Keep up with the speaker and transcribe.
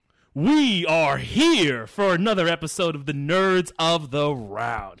We are here for another episode of the Nerds of the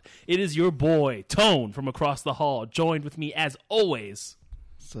Round. It is your boy, Tone, from across the hall, joined with me, as always,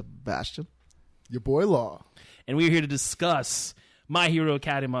 Sebastian. Your boy Law. And we are here to discuss My Hero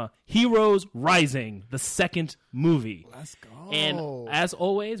Academia, Heroes Rising, the second movie. Let's go. And as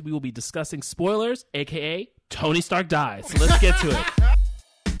always, we will be discussing spoilers, a.k.a. Tony Stark dies. So let's get to it.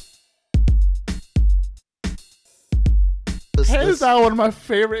 Hands down, one of my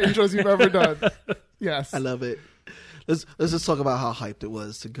favorite intros you've ever done. Yes. I love it. Let's just talk about how hyped it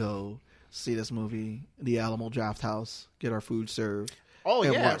was to go see this movie, the Alamo Draft House, get our food served. Oh,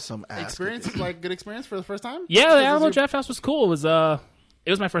 and yeah. watch some ass experience, kicking. like good experience for the first time? Yeah, the Alamo Draft House was cool. It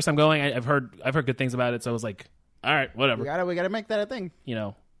was my first time going. I've heard good things about it, so I was like, all right, whatever. We gotta make that a thing. You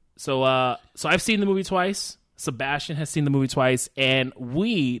know. So I've seen the movie twice. Sebastian has seen the movie twice, and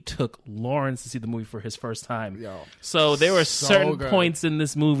we took Lawrence to see the movie for his first time. Yo, so there were so certain good. points in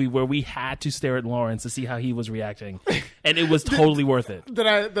this movie where we had to stare at Lawrence to see how he was reacting, and it was totally worth it. Did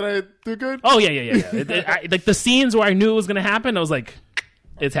I do good? Oh yeah. Like the scenes where I knew it was going to happen, I was like,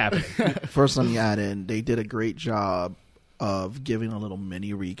 it's happening. First, let me add in, they did a great job of giving a little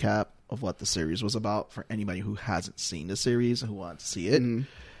mini recap of what the series was about for anybody who hasn't seen the series and who wanted to see it.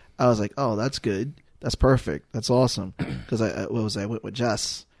 I was like, oh, that's good. That's perfect. That's awesome. Because I went with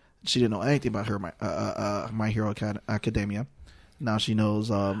Jess. She didn't know anything about her My Hero Academia. Now she knows,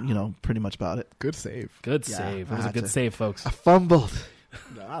 pretty much about it. Good save. Good save. It was a good save, folks. I fumbled.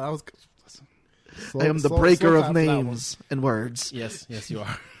 Nah, that was good. I am the breaker of names and words. Yes, you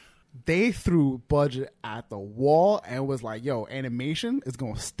are. They threw budget at the wall and was like, yo, animation is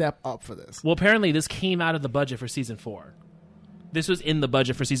going to step up for this. Well, apparently this came out of the budget for season 4. This was in the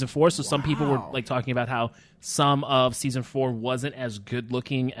budget for season 4, so some people were like talking about how some of season 4 wasn't as good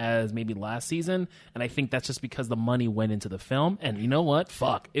looking as maybe last season, and I think that's just because the money went into the film. And you know what?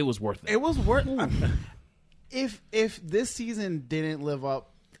 Fuck, it was worth it. It was worth if this season didn't live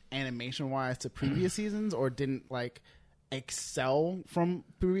up animation wise to previous seasons or didn't like excel from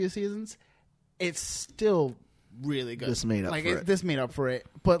previous seasons, it's still really good. This made up for it. This made up for it.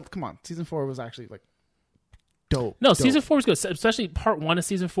 But come on, season 4 was actually like dope. No, season 4 is good, especially part 1 of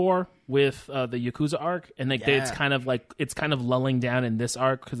season 4 with the Yakuza arc, and like it's kind of lulling down in this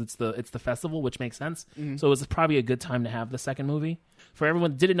arc because it's the festival, which makes sense. So it was probably a good time to have the second movie. For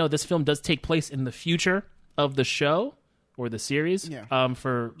everyone who didn't know, this film does take place in the future of the show or the series. Yeah.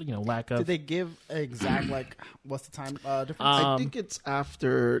 For lack of. Did they give exact like what's the time difference? I think it's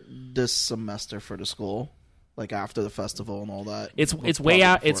after this semester for the school. Like after the festival and all that. It's way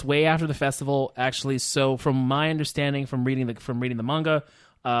out. It's way after the festival, actually. So from my understanding, from reading the manga,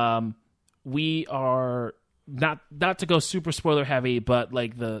 we are not to go super spoiler heavy, but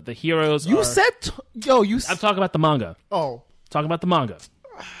like the heroes. You are, said, I'm talking about the manga. Oh, talking about the manga.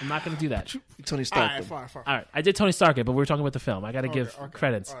 I'm not going to do that. Tony Stark. All right. I did Tony Stark it, but we were talking about the film. I got to give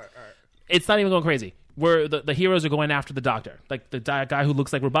credits. All right. It's not even going crazy. Where the heroes are going after the doctor, like the guy who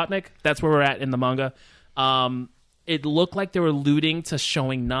looks like Robotnik. That's where we're at in the manga. It looked like they were alluding to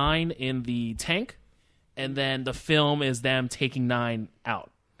showing 9 in the tank, and then the film is them taking 9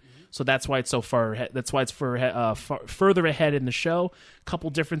 out. So that's why it's so far ahead. That's why it's further ahead in the show. Couple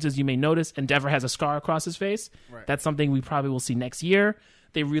differences you may notice. Endeavor has a scar across his face. Right. That's something we probably will see next year.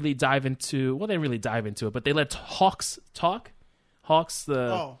 They really dive into it, but they let Hawks talk. Hawks,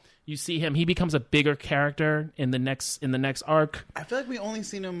 you see him. He becomes a bigger character in the next arc. I feel like we only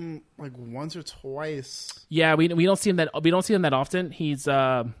seen him like once or twice. Yeah, we don't see him that often. He's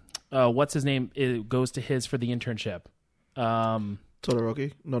what's his name? It goes to his for the internship.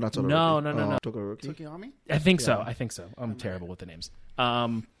 Todoroki? No, not Todoroki. No. Todoroki? Tsukiyami? I think so. I'm terrible with the names.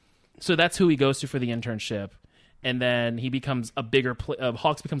 So that's who he goes to for the internship, and then he becomes a bigger.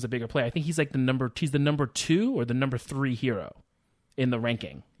 Hawks becomes a bigger player. I think he's like the number 2 or the number 3 hero in the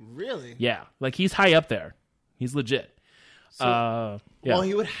ranking. Really? Yeah, like he's high up there. He's legit. So, well,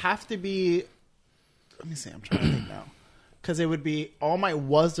 he would have to be. Let me see. I'm trying to think now, because it would be All Might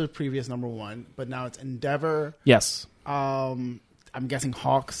was the previous number 1, but now it's Endeavor. Yes. I'm guessing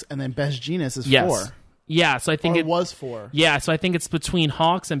Hawks, and then Best Genius is 4. Yeah, so I think it was 4. Yeah, so I think it's between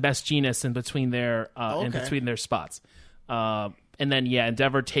Hawks and Best Genius in between their spots. And then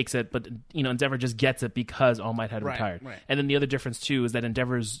Endeavor takes it, but Endeavor just gets it because All Might had retired. Right. And then the other difference too is that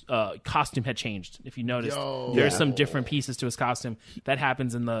Endeavor's costume had changed. If you noticed, there's some different pieces to his costume that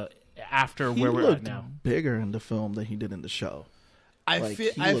happens in the after He where we're at looked now. bigger in the film than he did in the show. I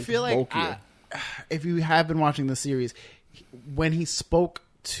feel like if you have been watching the series, when he spoke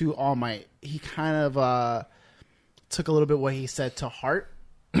to All Might, he kind of took a little bit what he said to heart,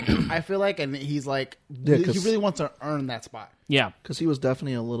 I feel like, and he's like, Yeah, he 'cause- really wants to earn that spot. Yeah. Because he was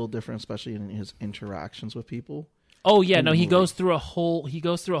definitely a little different, especially in his interactions with people. Oh yeah, no, the he movie. goes through a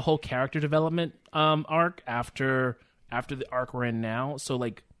whole character development arc after the arc we're in now. So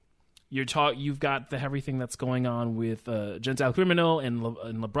like you've got everything that's going on with Gentile Criminal and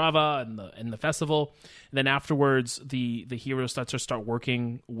La Brava and the festival. And then afterwards the hero starts to start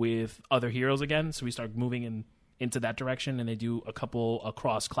working with other heroes again. So we start moving into that direction, and they do a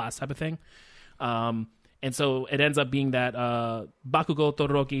cross class type of thing. And so it ends up being that Bakugo,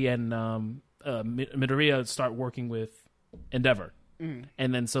 Todoroki, and Midoriya start working with Endeavor.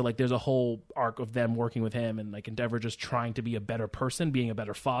 And then so like there's a whole arc of them working with him, and like Endeavor just trying to be a better person, being a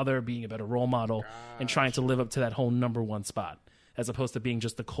better father, being a better role model, and trying to live up to that whole number one spot, as opposed to being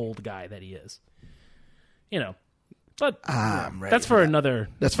just the cold guy that he is. You know. But I'm ready that's for another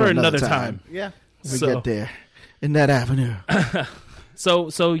another time. Yeah. We So- get there in that avenue. So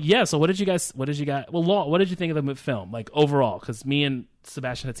what did you guys well, Law, what did you think of the film, like overall? Because me and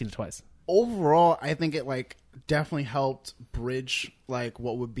Sebastian had seen it twice. Overall, I think it like definitely helped bridge like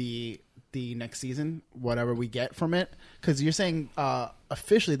what would be the next season, whatever we get from it. Because you're saying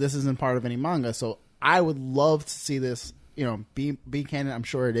officially this isn't part of any manga, so I would love to see this, be canon. I'm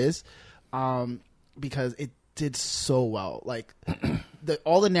sure it is, because it did so well. Like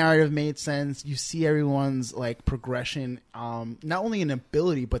all the narrative made sense. You see everyone's like progression, not only in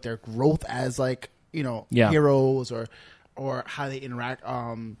ability but their growth as like heroes or how they interact.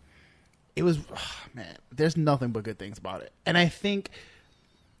 It was, man, there's nothing but good things about it. And I think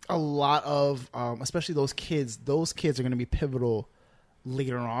a lot of, especially those kids are going to be pivotal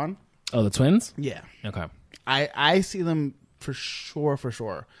later on. Oh, the twins? Yeah. Okay. I see them for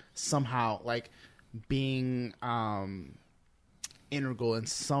sure, somehow, like, being integral in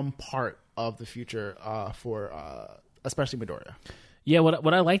some part of the future for especially Midoriya. Yeah,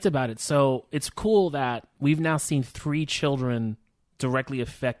 what I liked about it, so it's cool that we've now seen 3 children directly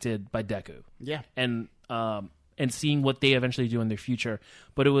affected by Deku. Yeah. And seeing what they eventually do in their future.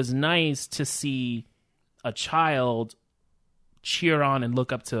 But it was nice to see a child cheer on and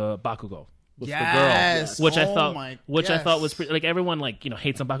look up to Bakugo with Yes. the girl, which I yes. thought was pretty, like, everyone like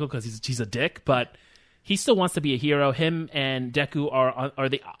hates on Bakugo because he's a dick, but he still wants to be a hero. Him and Deku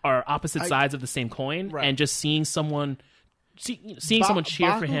are opposite sides of the same coin, Right. and just seeing someone someone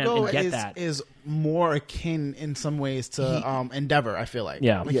cheer for him and get that is more akin in some ways to Endeavor. I feel like,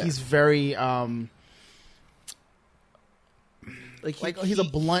 Yeah. like Yeah. he's very Like he's a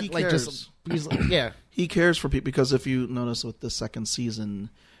blunt, he like cares. just he's yeah. He cares for people because if you notice with the second season,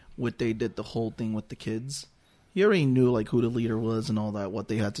 what they did the whole thing with the kids, he already knew like who the leader was and all that, what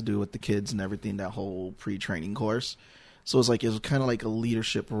they had to do with the kids and everything, that whole pre-training course. So it was kind of like a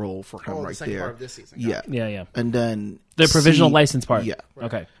leadership role for him The right second there. part of this season. Yeah. yeah And then the provisional license part. Yeah.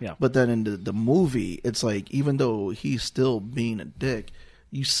 Okay. Yeah. But then in the movie, it's like even though he's still being a dick,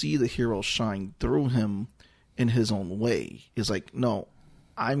 you see the hero shine through him in his own way. It's like, no,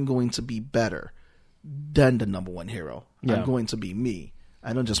 I'm going to be better than the number one hero. Yeah. I'm going to be me.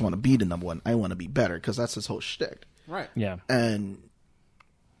 I don't just want to be the number one. I want to be better because that's his whole shtick. Right. Yeah. And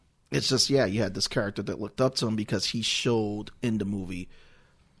it's just, you had this character that looked up to him because he showed in the movie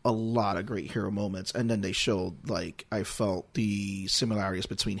a lot of great hero moments. And then they showed, like, I felt the similarities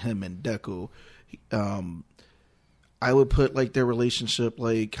between him and Deku. I would put, like, their relationship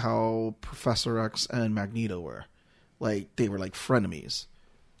like how Professor X and Magneto were. Like, they were like frenemies.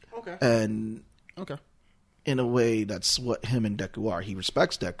 Okay. And Okay. in a way, that's what him and Deku are. He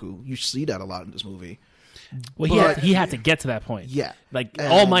respects Deku. You see that a lot in this movie. Well, But- he had to get to that point. Yeah. Like,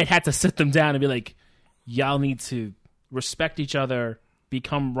 And- All Might had to sit them down and be like, y'all need to respect each other,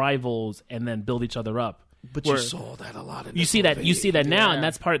 become rivals, and then build each other up. But Where- you saw that a lot in You this see that movie. now, Yeah. and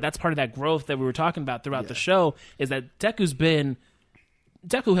that's part of that growth that we were talking about throughout the show, is that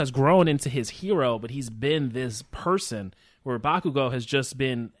Deku has grown into his hero, but he's been this person where Bakugo has just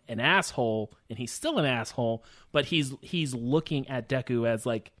been an asshole, and he's still an asshole, but he's looking at Deku as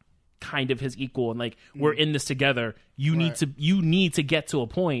like kind of his equal, and like, we're in this together. You need to get to a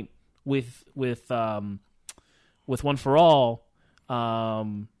point with One for All,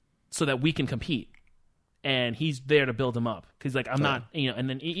 so that we can compete. And he's there to build him up because, like, I'm not, and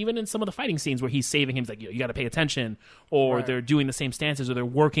then even in some of the fighting scenes where he's saving him, he's like, you got to pay attention, or Right. they're doing the same stances, or they're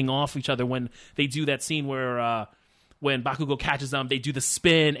working off each other. When they do that scene where when Bakugo catches them, they do the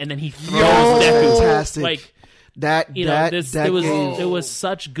spin, and then he throws Deku. Fantastic. Like, That there was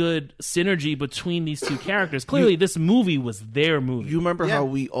such good synergy between these two characters. Clearly, this movie was their movie. You remember Yeah. how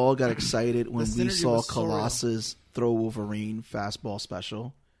we all got excited when The we synergy saw was so real. Colossus throw Wolverine fastball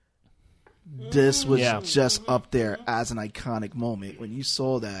special? this was just up there as an iconic moment. When you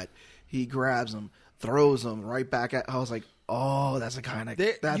saw that, he grabs him, throws him right back at. I was like, oh, that's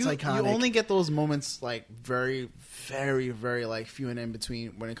iconic. That's iconic. You only get those moments like very, very, very like few and in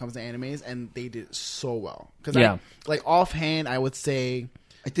between when it comes to animes, and they did it so well. Because like offhand, I would say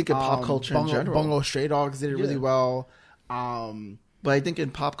I think in pop culture in general, Bungo Stray Dogs did it really well. But I think in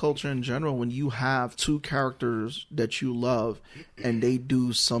pop culture in general, when you have two characters that you love and they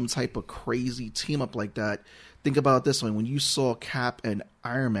do some type of crazy team up like that, think about it this way. When you saw Cap and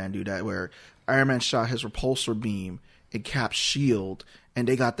Iron Man do that, where Iron Man shot his repulsor beam and Cap's shield, and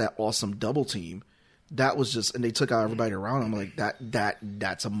they got that awesome double team, that was just, and they took out everybody around them, like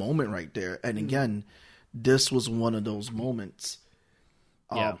that's a moment right there. And again, this was one of those moments.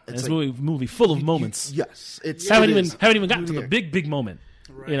 Yeah, it's like, a movie full of moments. Yes, it's haven't even gotten to the big moment,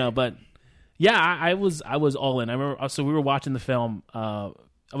 right. You know. But yeah, I was all in. I remember. So we were watching the film.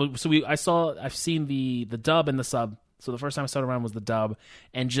 I've seen the dub and the sub. So the first time I saw it around was the dub,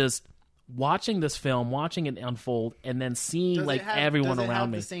 and just watching this film, watching it unfold, and then seeing everyone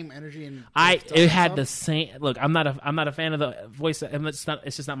around me. The same energy. It had the same. Look, I'm not a fan of the voice. It's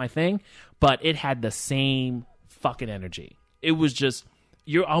just not my thing. But it had the same fucking energy. It was just.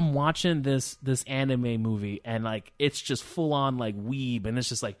 I'm watching this anime movie, and like it's just full on like weeb, and it's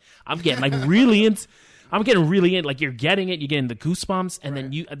just like I'm getting really in. Like you're getting it, you're getting the goosebumps, and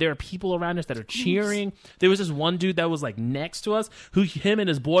then there are people around us that are cheering. There was this one dude that was like next to us, him and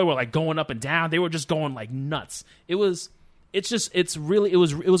his boy were like going up and down. They were just going like nuts. It was a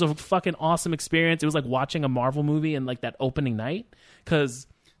fucking awesome experience. It was like watching a Marvel movie in like that opening night, because.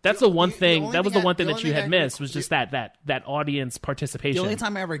 That's the one thing. That was the one thing that you had missed was just that audience participation. The only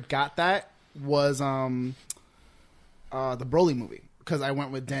time I ever got that was the Broly movie, because I went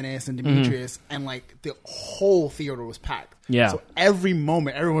with Dennis and Demetrius, and like the whole theater was packed. Yeah. So every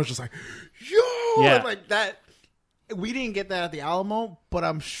moment, everyone was just like, "Yo!" Yeah. Like that. We didn't get that at the Alamo, but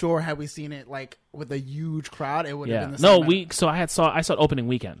I'm sure had we seen it like with a huge crowd, it would have been the same. No, so I saw it opening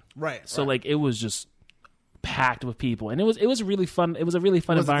weekend. Right. So like it was just. Packed with people, and it was really fun. It was a really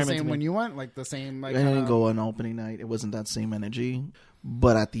fun environment. Was it the same when you went? Like the same? Like I didn't go on opening night. It wasn't that same energy,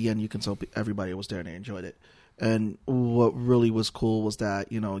 but at the end, you can tell everybody was there and they enjoyed it. And what really was cool was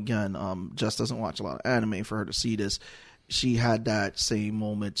that again, Jess doesn't watch a lot of anime. For her to see this, she had that same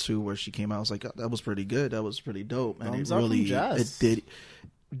moment too, where she came out. I was like, oh, that was pretty good. That was pretty dope, and it did.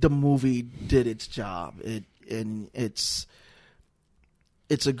 The movie did its job. It's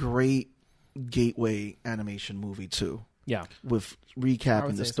a great gateway animation movie too. Yeah, with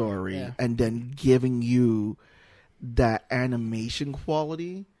recapping the story and then giving you that animation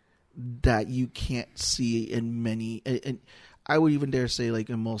quality that you can't see in many, and I would even dare say like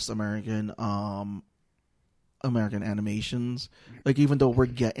in most American animations. Like even though we're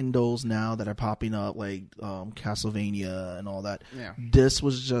getting those now that are popping up, like Castlevania and all that, this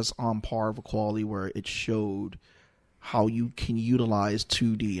was just on par of a quality where it showed how you can utilize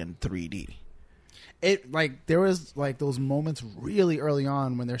 2D and 3D. It like there was like those moments really early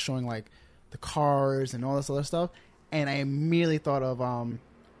on when they're showing like the cars and all this other stuff, and I immediately thought of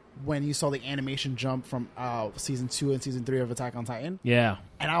when you saw the animation jump from season 2 and season 3 of Attack on Titan. Yeah,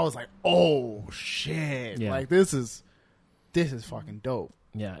 and I was like, oh shit! Yeah. Like this is fucking dope.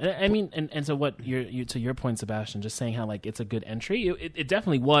 Yeah, I mean, and so what you to your point, Sebastian, just saying how like it's a good entry. It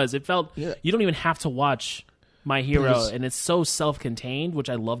definitely was. It felt you don't even have to watch My Hero, and it's so self-contained, which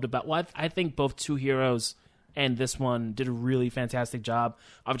I loved about. Well, I think both Two Heroes and this one did a really fantastic job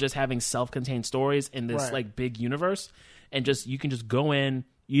of just having self-contained stories in this like big universe, and just you can just go in.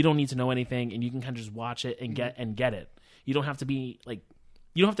 You don't need to know anything, and you can kind of just watch it and get it. You don't have to be like.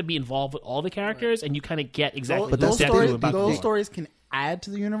 You don't have to be involved with all the characters, and you kind of get exactly. Those stories can add to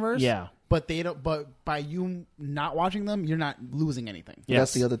the universe. Yeah, but they don't. But by you not watching them, you're not losing anything. Yes.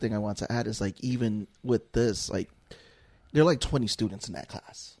 That's the other thing I want to add is like even with this, like there are like 20 students in that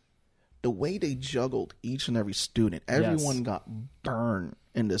class. The way they juggled each and every student, everyone got burned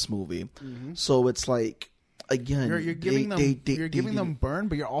in this movie. Mm-hmm. So it's like. Again, you're giving them burn,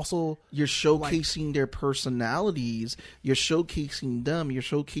 but you're showcasing their personalities. You're showcasing them. You're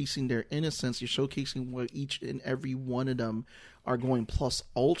showcasing their innocence. You're showcasing what each and every one of them are going plus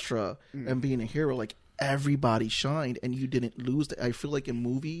ultra and being a hero. Like everybody shined, and you didn't lose. I feel like in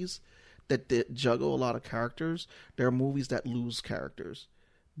movies that juggle a lot of characters, there are movies that lose characters.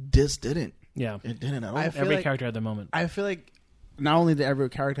 This didn't. Yeah, it didn't at all. Every character had their moment. I feel like. Not only did every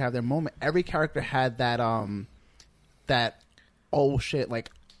character have their moment, every character had that oh shit, like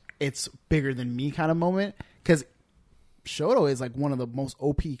it's bigger than me kind of moment. Because Shoto is like one of the most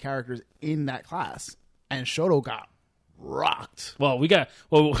OP characters in that class, and Shoto got rocked. Well, we got.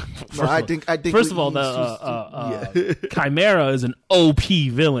 Well, I think first of all, the Chimera is an OP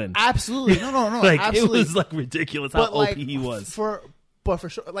villain. Absolutely, no, Like absolutely. it was like ridiculous how But like OP he was. for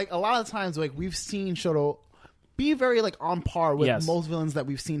sure, like a lot of times, like we've seen Shoto be very like on par with Yes. most villains that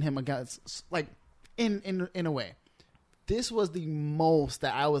we've seen him against, like in a way. This was the most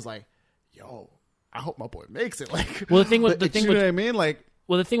that I was like, yo, I hope my boy makes it. Like, Well, the thing with you know what I mean, like.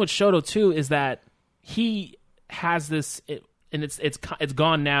 Well, the thing with Shoto too is that he has this, and it's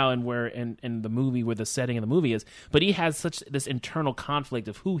gone now, and where in the movie where the setting of the movie is, but he has such this internal conflict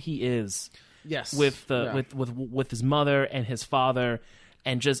of who he is, Yes, with yeah. with his mother and his father,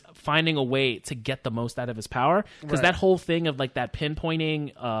 and just finding a way to get the most out of his power. Because Right. that whole thing of like that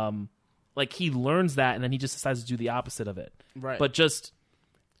pinpointing, like he learns that, and then he just decides to do the opposite of it. Right. But just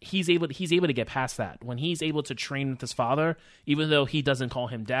he's able to get past that when he's able to train with his father, even though he doesn't call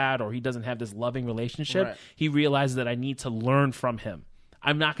him dad or he doesn't have this loving relationship. Right. He realizes that I need to learn from him.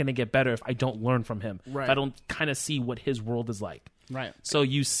 I'm not going to get better if I don't learn from him. Right. If I don't kind of see what his world is like. Right. So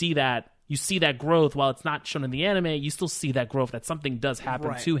you see that growth while it's not shown in the anime. You still see that growth, that something does happen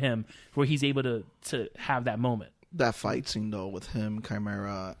Right. to him where he's able to have that moment. That fight scene though with him,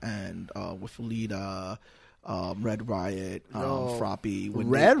 Chimera, and with Lita, Red Riot, Froppy. When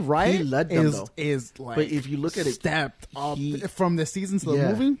Red Riot he led them though. is like, But if you look at it, stepped up he- from the seasons to the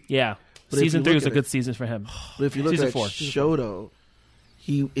Yeah. movie. Yeah. But if Season you 3 look was a at good it- season for him. But if you look Season at 4. Shoto,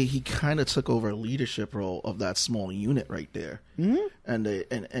 he kind of took over a leadership role of that small unit right there, and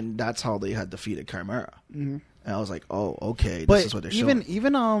and that's how they had defeated Chimera. And I was like, oh, okay, this is what they're showing.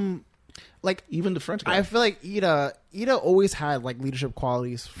 Even like Even the French guy. I feel like Ida always had like leadership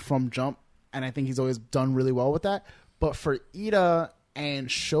qualities from jump, and I think he's always done really well with that. But for Ida and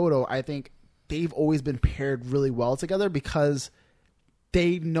Shoto, I think they've always been paired really well together because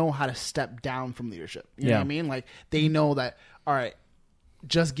they know how to step down from leadership. You know what I mean? Like they know that, all right,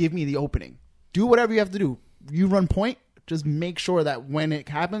 just give me the opening. Do whatever you have to do. You run point. Just make sure that when it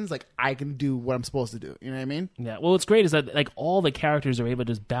happens, like I can do what I'm supposed to do. You know what I mean? Yeah. Well, what's great is that like all the characters are able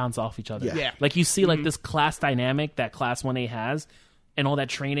to just bounce off each other. Yeah. Yeah. Like you see like this class dynamic that Class 1A has, and all that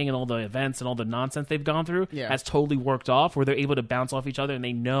training and all the events and all the nonsense they've gone through Yeah. has totally worked off, where they're able to bounce off each other and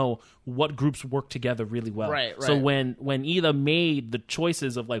they know what groups work together really well. Right, So right. when Ida made the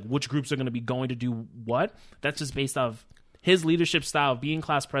choices of like which groups are going to be going to do what, that's just based off his leadership style, being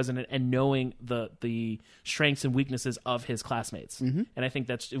class president and knowing the strengths and weaknesses of his classmates. And I think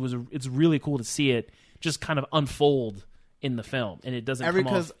it's really cool to see it just kind of unfold in the film, and it doesn't come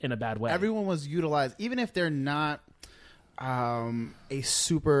off in a bad way. Everyone was utilized, even if they're not a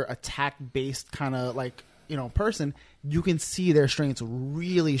super attack based kind of like person. You can see their strengths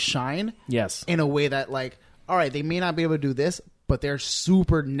really shine. Yes. In a way that like, all right, they may not be able to do this, but they're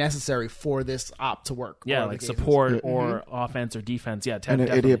super necessary for this op to work. Yeah, Or, like the support or offense or defense. Yeah, and an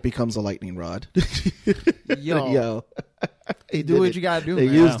definitely. idiot becomes a lightning rod. Yo, Yo. He do did what it. you gotta do. They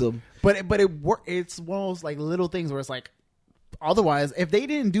man. used them. But it's one of those like little things where it's like, otherwise, if they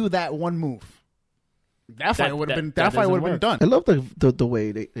didn't do that one move, that fight would have been that fight doesn't would have been work. done. I love the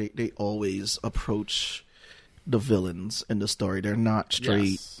way they always approach the villains in the story. They're not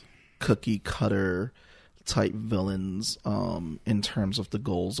straight Yes. cookie cutter type villains in terms of the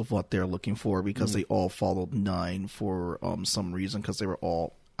goals of what they're looking for, because they all followed Nine for some reason, because they were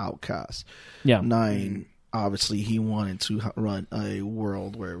all outcasts. Yeah. Nine, obviously, he wanted to run a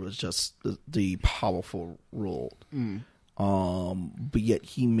world where it was just the powerful ruled. But yet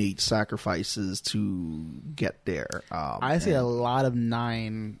he made sacrifices to get there. I see a lot of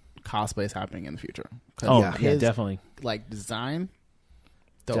Nine cosplays happening in the future. 'Cause Oh, Yeah. yeah, his, definitely. like design.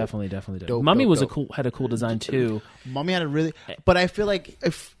 Dope. Definitely. Dope, Mummy dope, was dope. had a cool design too. Mummy had a really, but I feel like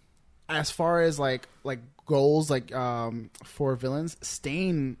if, as far as like goals, like for villains,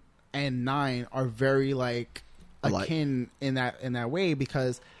 Stain and Nine are very like Alike. akin in that way,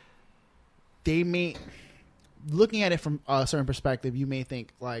 because they may, looking at it from a certain perspective, you may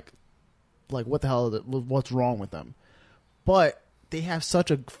think like what the hell is it? What's wrong with them? But they have such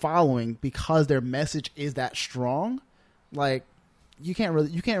a following because their message is that strong. Like you can't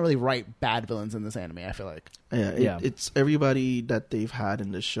really write bad villains in this anime, I feel like. Yeah. It's everybody that they've had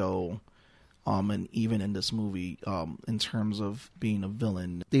in the show, and even in this movie, in terms of being a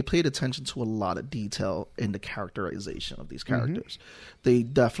villain, they paid attention to a lot of detail in the characterization of these characters. They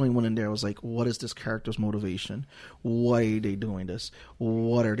definitely went in there and was like, what is this character's motivation? Why are they doing this?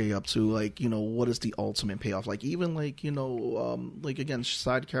 What are they up to? Like, what is the ultimate payoff? Like, even like, like again,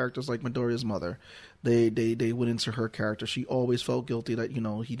 side characters like Midoriya's mother, they went into her character. She always felt guilty that,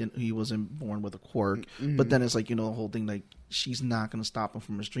 he wasn't born with a quirk. But then it's like, the whole thing, like, she's not going to stop him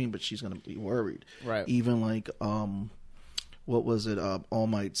from his dream, but she's going to be worried. Right. Even like what was it? All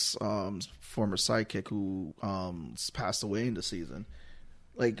Might's former sidekick who passed away in the season.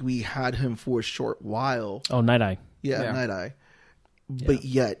 Like we had him for a short while. Oh, Night Eye. Yeah, Night Eye. But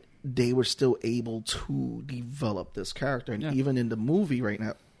yet they were still able to develop this character, and even in the movie right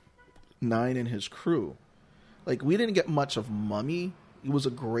now, Nine and his crew. Like we didn't get much of Mummy. It was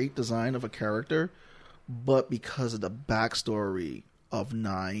a great design of a character, but because of the backstory of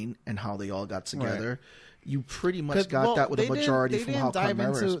Nine and how they all got together, you pretty much got that with a majority from how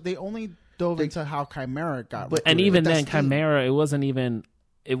Chimera. They only dove into how Chimera got. But- And even then, that's Chimera, it wasn't even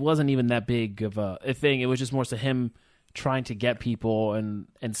that big of a thing. It was just more so him trying to get people and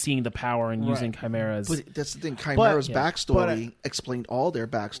seeing the power and using chimeras. But that's the thing. Chimera's backstory explained all their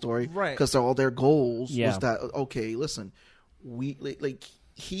backstory, Right. Because all their goals Yeah. was that okay. Listen, we like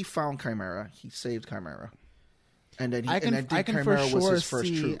he found Chimera, he saved Chimera, and then I can Chimera for was sure his first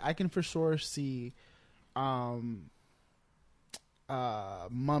see. troop. I can for sure see,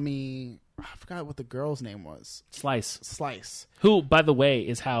 Mummy. I forgot what the girl's name was. Slice, who, by the way,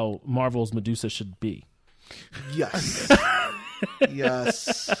 is how Marvel's Medusa should be. Yes,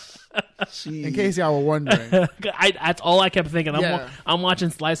 yes. In case y'all were wondering, That's all I kept thinking. Yeah. I'm watching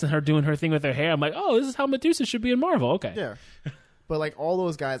Slice and her doing her thing with her hair. I'm like, oh, this is how Medusa should be in Marvel. Okay. yeah. But like all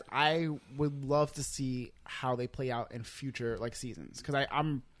those guys, I would love to see how they play out in future like seasons because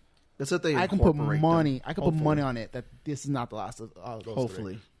I'm That's what they. I can put incorporate money. them. I can put money on it that this is not the last of those.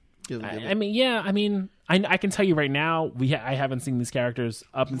 Hopefully, Give it. I mean, I can tell you right now, I haven't seen these characters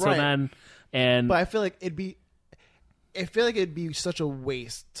up until Right. then, and But I feel like it'd be such a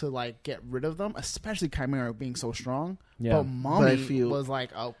waste to like get rid of them, especially Chimera being so strong. Yeah. But Mummy But I feel- was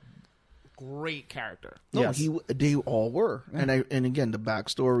like a great character. No, Yes. they all were, and again the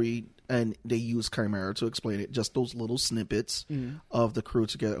backstory, and they used Chimera to explain it. Just those little snippets of the crew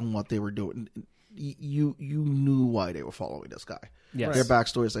together and what they were doing. You knew why they were following this guy. Yes. Their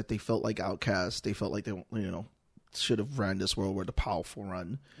backstory is that they felt like outcasts. They felt like they should have ran this world where the powerful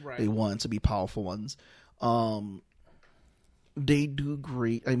run. Right. They wanted to be powerful ones. They do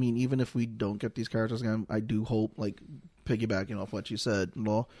great. I mean, even if we don't get these characters again, I do hope, like piggybacking off what you said,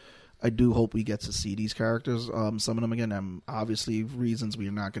 Law, I do hope we get to see these characters, some of them again. Obviously, reasons we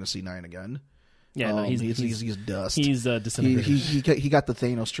are not going to see Nine again. yeah, no, he's dust. he's disintegrated. He got the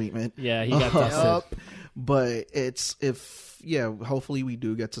Thanos treatment. Yeah, he got dusted. But hopefully we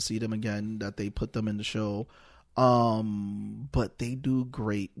do get to see them again. That they put them in the show. But they do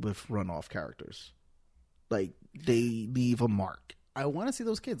great with runoff characters. Like they leave a mark. I want to see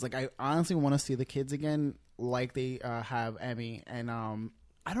those kids. Like I honestly want to see the kids again, like they have Emmy and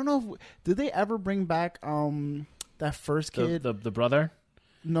I don't know if did they ever bring back that first kid? The brother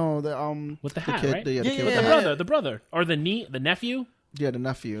No, the with the hat, kid, right? the kid Yeah, with yeah, The brother, or the nephew. the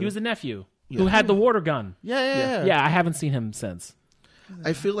nephew. He was the nephew who had the water gun. yeah. Yeah, I haven't seen him since.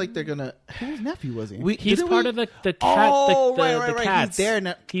 I feel like they're gonna. Whose nephew was he? He's part of the cat. Oh, the right. cats.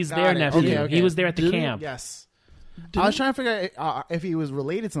 He's He's their nephew. Okay. He was there at the camp. Yes. I was trying to figure out if he was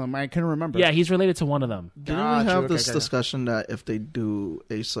related to them. I couldn't remember. Yeah, he's related to one of them. Didn't Gotcha, we have okay, this okay. discussion that if they do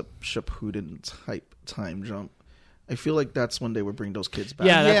a Shippuden type time jump, I feel like that's when they would bring those kids back.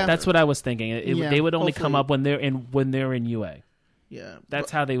 Yeah, Yeah. that's what I was thinking. Yeah, They would only come hopefully. up when they're in UA. yeah.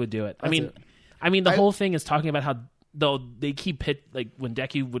 That's how they would do it. I mean, it. the whole thing is talking about how though they keep like when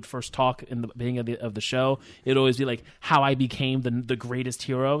Deku would first talk in the beginning of the show, it'd always be like how I became the greatest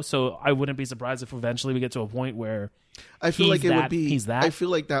hero. So I wouldn't be surprised if eventually we get to a point where I feel he's like it that- would be. he's that. I feel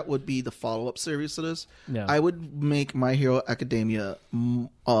like that would be the follow up series to this. Yeah. I would make My Hero Academia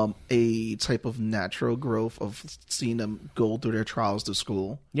a type of natural growth of seeing them go through their trials to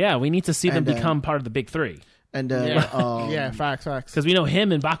school, yeah, we need to see them And then- become part of the big three and then yeah, facts. because we know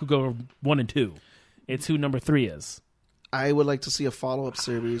him and Bakugo are 1 and 2. It's who number 3 is. I would like to see a follow up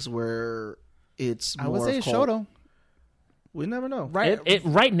series where it's. I more would say of called- Shoto. We never know. Right,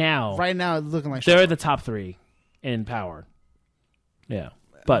 Right now, right now it's looking like they're Shoto. the top 3 in power. Yeah,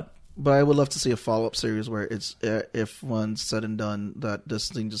 but But I would love to see a follow up series where it's if one's said and done that this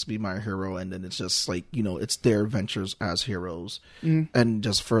thing just be My Hero, and then it's just like it's their adventures as heroes and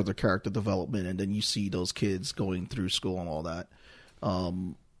just further character development, and then you see those kids going through school and all that.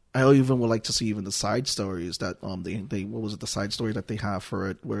 I even would like to see even the side stories that they what was it, the side story that they have for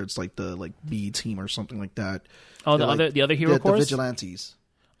it where it's like the B team or something like that. Oh, They're the other hero the course? vigilantes.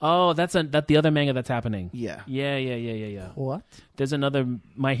 Oh, that's the other manga that's happening. Yeah. Yeah. What? There's another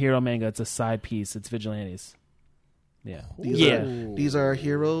My Hero manga. It's a side piece. It's Vigilantes. Yeah. These are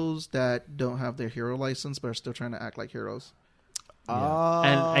heroes that don't have their hero license but are still trying to act like heroes. Oh,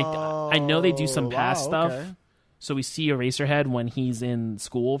 And I know they do some past stuff. okay. So we see Eraserhead when he's in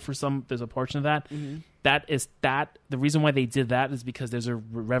school for some. There's a portion of that. The reason why they did that is because there's a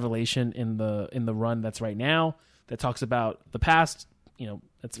revelation in the run that's right now that talks about the past.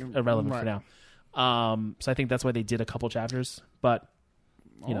 That's irrelevant for now. So I think that's why they did a couple chapters, but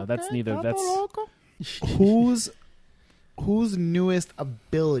that's neither. That's whose newest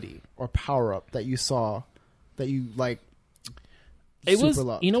ability or power up that you saw that you like. It super was.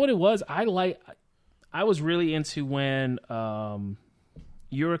 loved? You know what it was. I was really into when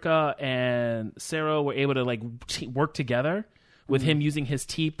Eureka and Sarah were able to like work together with him using his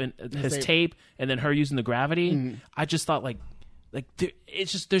tape and then her using the gravity. I just thought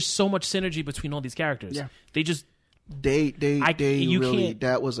it's just there's so much synergy between all these characters. Yeah. They just you really can't-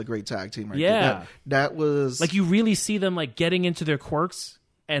 that was a great tag team right Yeah. there. That was like you really see them like getting into their quirks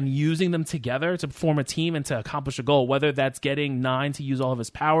and using them together to form a team and to accomplish a goal, whether that's getting Nine to use all of his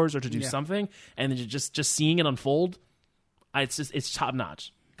powers or to do something, and then just seeing it unfold. It's top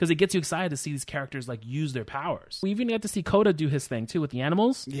notch because it gets you excited to see these characters like use their powers. We even got to see Koda do his thing too with the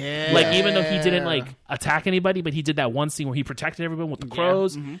animals. Yeah. Like even though he didn't like attack anybody, but he did that one scene where he protected everyone with the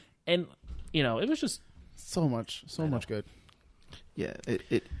crows, and it was just so much good. Yeah,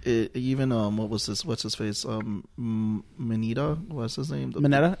 it even what's his face Manita, what's his name,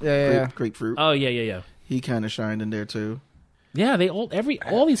 Mineta? Yeah. Grapefruit. oh yeah. He kind of shined in there too. Yeah, they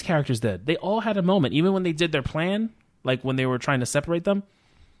all these characters did. They all had a moment, even when they did their plan, like when they were trying to separate them.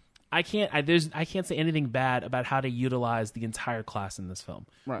 I can't say anything bad about how they utilize the entire class in this film.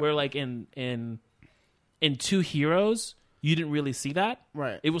 Right. Where like in Two Heroes, you didn't really see that.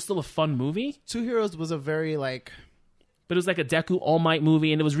 Right. It was still a fun movie, Two Heroes was a very like. but it was like a Deku All Might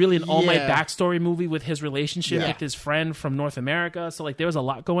movie, and it was really an All Might Yeah. backstory movie with his relationship Yeah. with his friend from North America. So like there was a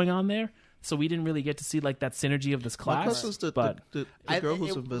lot going on there. So we didn't really get to see like that synergy of this class. Plus, it's the girl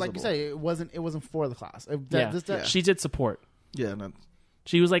who's invisible. Like you say, it wasn't for the class. Yeah. She did support. Yeah, no,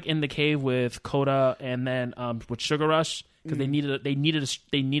 She was like in the cave with Koda and then with Sugar Rush because they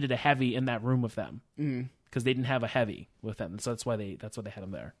needed a heavy in that room with them because they didn't have a heavy with them, so that's why they had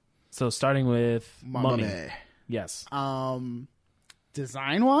him there. So starting with Mummy. Yes.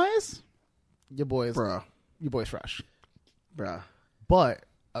 Design wise, your boy's Bruh. fresh. Bruh. But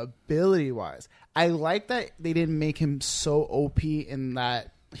ability wise, I like that they didn't make him so OP in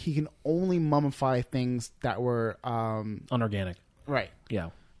that he can only mummify things that were Unorganic. right. Yeah.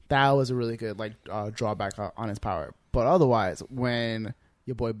 That was a really good like drawback on his power. But otherwise, when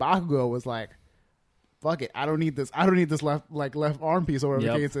your boy Bakugo was like, "Fuck it, I don't need this left arm piece or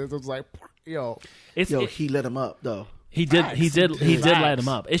whatever the case is," it was like, He lit him up though. He did Facts. light him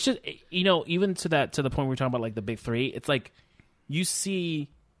up. It's just even to the point we were talking about like the big three, it's like you see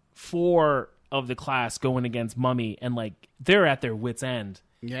 4 of the class going against Mummy and like they're at their wits end.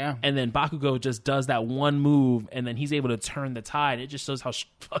 Yeah. And then Bakugo just does that one move and then he's able to turn the tide. It just shows how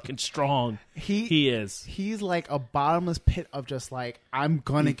fucking strong he is. He's like a bottomless pit of just like, I'm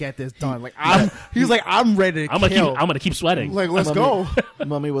gonna get this done. Like he's like, I'm ready to I'm gonna keep sweating. Like, let's go.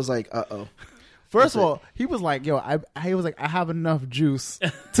 Mummy was like, uh-oh. First of all, he was like, yo, I have enough juice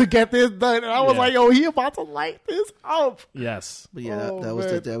to get this done. And I was like, yo, he about to light this up. Yes. But yeah, that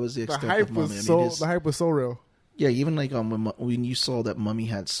was the extent hype of Mummy. was the hype was so real. Yeah, even like when you saw that Mummy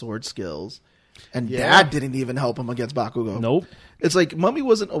had sword skills, and that didn't even help him against Bakugo. Nope. It's like Mummy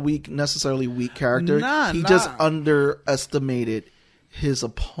wasn't necessarily weak character. Nah, he just underestimated his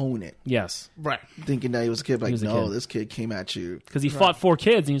opponent, Yes. Right. thinking that he was a kid. Like, was a no, kid. this kid came at you. Because he fought 4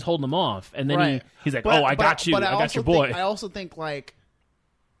 kids and he's holding them off. And then Right. he's like, But- I but- got you. but I got also your boy. I also think like,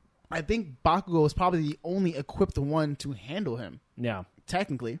 I think Bakugo was probably the only equipped one to handle him, Yeah.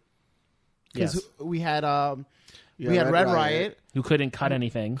 technically. Because Yes. we had Yeah, we had Red Riot. Who couldn't cut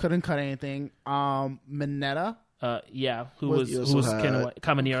anything. Couldn't cut anything. Mineta, Yeah. Who Was- was You also had-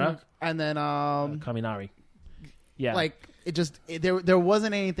 Kaminira? and then Kaminari. Yeah. like it just there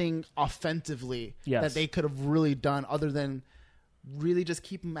wasn't anything offensively Yes. that they could have really done other than really just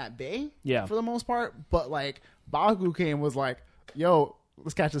keep him at bay. Yeah. For the most part, but like Baku came was like, yo,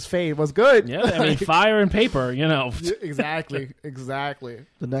 let's catch this fade. What's good? Yeah, I mean, fire and paper, you know. exactly.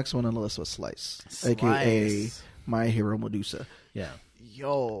 The next one on the list was Slice, Slice. aka My Hero Medusa. Yeah.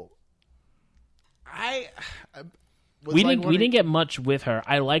 Yo, I was We like didn't wondering- get much with her.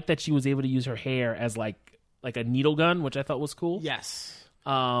 I like that she was able to use her hair as like a needle gun, which I thought was cool. Yes,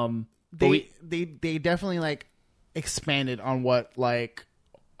 But they definitely like expanded on what like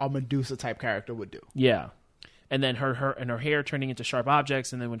a Medusa type character would do. yeah. and then her hair turning into sharp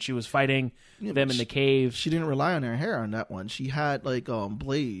objects, and then when she was fighting them in the cave, She didn't rely on her hair on that one. She had like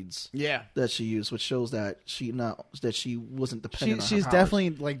blades Yeah. that she used, which shows that she wasn't dependent on She's her powers. definitely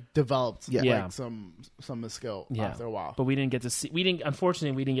like developed Yeah. like some skill yeah. after a while. But we didn't get to see.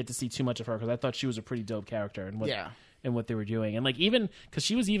 Unfortunately, we didn't get to see too much of her because I thought she was a pretty dope character and what they were doing, and like even because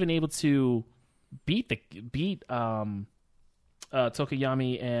she was even able to beat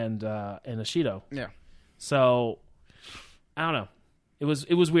Tokoyami and Ashido. Yeah. So I don't know. It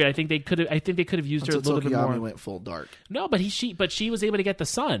was weird. I think they could have used her a Until little bit Tokoyami more. went full dark. No, but she was able to get the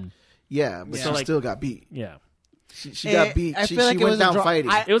sun. Yeah, but Yeah. she So, like- still got beat. Yeah. She got beat. I She feel like it went was a down draw.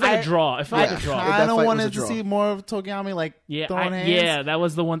 fighting. It was like I- a draw. It felt like a draw. That kind of fight was wanted a to draw. see more of Tokoyami like Yeah, throwing hands. yeah, that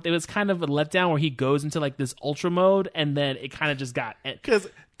was the one. It was kind of a letdown where he goes into like this ultra mode, and then it kind of just got because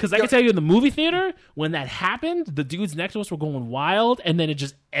I can tell you in the movie theater when that happened, the dudes next to us were going wild, and then it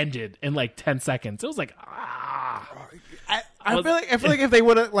just ended in like 10 seconds. It was like I feel like if they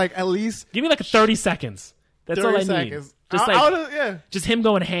would have like at least give me like 30 seconds. That's 30 all I need. seconds. Just I like would've- yeah. just him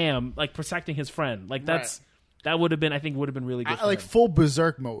going ham, like protecting his friend. Like that would have been, I think, would have been really good. For like him. full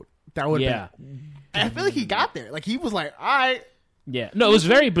berserk mode. That would Yeah. been. I feel like he got there. Like he was like, all right, Yeah, no, it was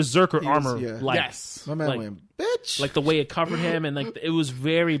very berserker He was- armor. yeah. Like, yes. My man like- went, bitch. like the way it covered him, and like it was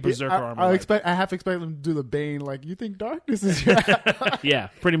very berserker armor. I have to expect him to do the Bane. Like you think darkness is your Yeah,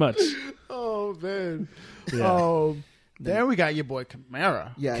 pretty much. Oh man. Yeah. Then we got your boy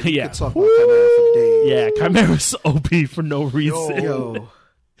Chimera. yeah, you Yeah. could talk about Chimera for days. Yeah, Chimera's OP for no reason. Yo,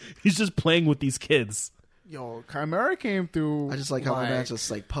 He's just playing with these kids. Yo, Chimera came through. I just like how my man's just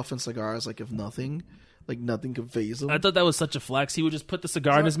like puffing cigars like if nothing could phase him. I thought that was such a flex. He would just put the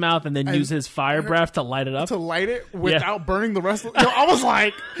cigar in his mouth and then use his fire breath to light it up. to light it without burning the rest of yo, I was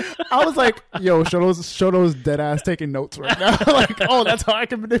like, yo, Shoto's dead ass taking notes right now. Like, oh, that's how I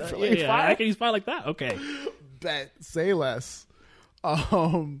can manipulate Yeah, fire. I can use fire like that. Okay. Bet, say less.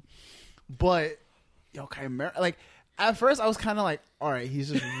 But yo, Chimera, like at first I was kind of like, all right,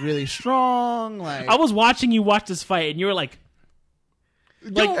 he's just really strong. Like I was watching you watch this fight, and you were like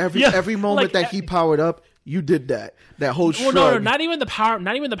Every moment that he powered up, you did that whole well, shrug. no, not even the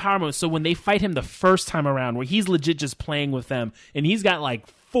power mode. So when they fight him the first time around, where he's legit just playing with them, and he's got like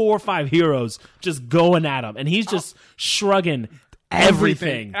 4 or 5 heroes just going at him, and he's just shrugging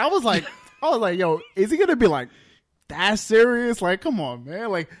everything. I was like, yo, is he gonna be like that serious? Like, come on, man.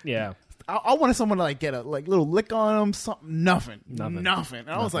 Like, Yeah. I wanted someone to like get a like little lick on him, something, nothing. And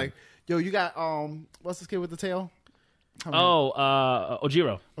I was like, yo, you got what's this kid with the tail?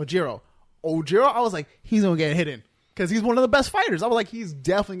 Ojiro. Ojiro, I was like, he's gonna get hidden because he's one of the best fighters. I was like, he's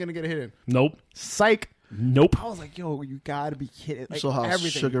definitely gonna get hidden. Nope. Psych. Nope. I was like, yo, you gotta be kidding. Like, So how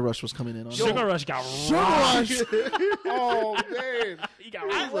everything. Sugar Rush was coming in on Sugar that. Rush got Sugar rocked. Rush. Oh man. He got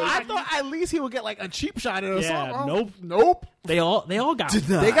I rocked. thought at least he would get like a cheap shot at it or Yeah, something. Nope. They all got.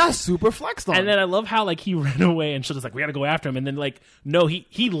 They got super flexed on. And then I love how like he ran away and she was like, "We got to go after him." And then like, no,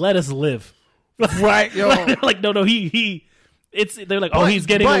 he let us live. right, yo. Like no, he. It's they're like, oh, But- he's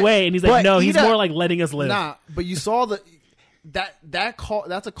getting but- away, and he's like, but no, he's Ida- more like letting us live. Nah, but you saw that call.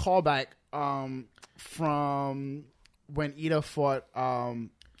 That's a callback from when Ida fought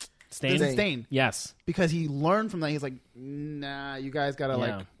Stain. Yes, Because he learned from that. He's like, nah, you guys gotta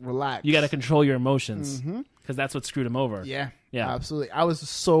Yeah. like relax. you got to control your emotions because that's what screwed him over. Yeah, Yeah. absolutely. I was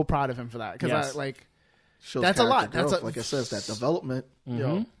so proud of him for that because Yes. I like. Shows That's a lot. character That's growth, a- like it says, that development.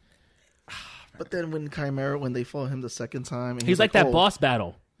 Yo, But then when Chimera, when they fought him the second time, and He's like that oh, boss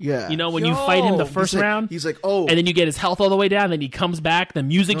battle. Yeah, You know, when you fight him the Yo, first he's like, round, he's like, oh, and then you get his health all the way down, then he comes back, the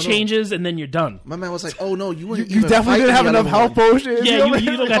music No. changes, and then you're done. my man was like, oh no, you you, wouldn't. you even definitely fight didn't have the enough other health one. potions. Yeah, know?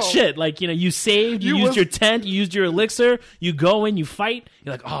 you don't got Yo. shit. Like, you know, you saved, you You used was- your tent, you used your elixir, you go in, you fight.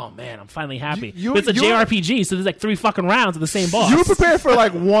 You're like, oh man, I'm finally happy. You- But it's a you- JRPG, so there's like 3 fucking rounds of the same boss. You were prepared for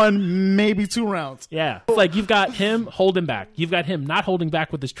like 1, maybe 2 rounds. Yeah. It's like you've got him holding back. You've got him not holding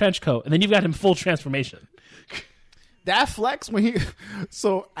back with his trench coat, and then you've got him full transformation. That flex when he,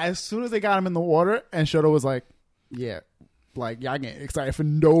 so as soon as they got him in the water, and Shoto was like, "Yeah, like y'all getting excited for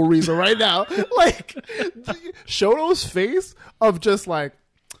no reason right now." Like Shoto's face of just like,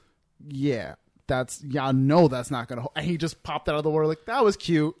 "Yeah, that's y'all know that's not gonna." And he just popped out of the water like that was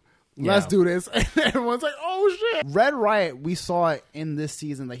cute. Let's Yeah. do this. And everyone's like, "Oh shit!" Red Riot, we saw it in this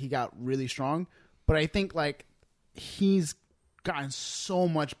season that he got really strong, but I think like he's gotten so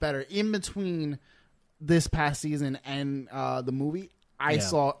much better in between this past season and the movie. I Yeah.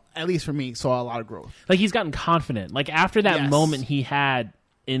 saw, at least for me, saw a lot of growth. Like he's gotten confident. Like after that Yes. moment he had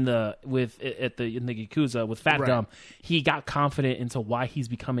in the Yakuza with Fat Right. Gum, he got confident into why he's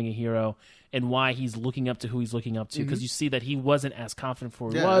becoming a hero, and why he's looking up to who he's looking up to, because you see that he wasn't as confident for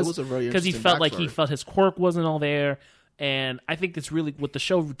who Yeah, it he was a very because he interesting felt like he backstory. felt his quirk wasn't all there. And I think that's really what the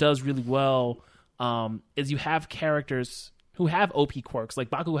show does really well, is you have characters who have OP quirks. Like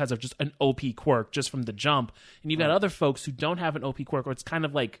Baku has just an OP quirk just from the jump, and you've got other folks who don't have an OP quirk, or it's kind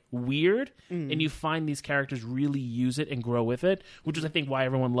of like weird, and you find these characters really use it and grow with it, which is I think why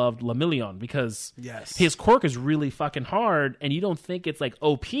everyone loved Lemillion, because Yes. his quirk is really fucking hard, and you don't think it's like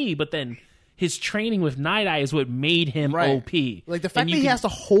OP, but then his training with Night Eye is what made him OP. Like the fact And that you he can- has to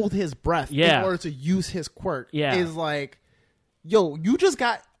hold his breath Yeah. in order to use his quirk Yeah. is like, yo, you just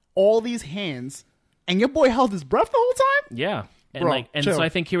got all these hands, and your boy held his breath the whole time. Yeah. And Bro, chill. so I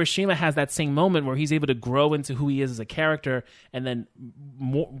think Hiroshima has that same moment where he's able to grow into who he is as a character, and then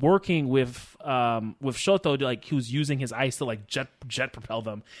working with Shoto, like who's using his ice to like jet propel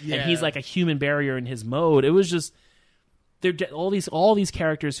them, and he's Yeah. like a human barrier in his mode. It was just they're all these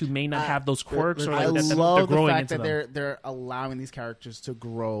characters who may not have those quirks, or I like that they're love the growing fact into that them. they're allowing these characters to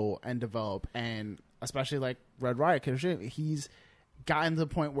grow and develop, and especially like Red Riot, because he's gotten to the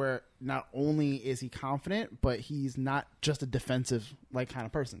point where not only is he confident, but he's not just a defensive like kind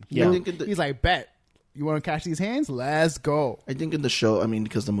of person. Yeah. I think in the- He's like, bet you want to catch these hands? Let's go. I think in the show, I mean,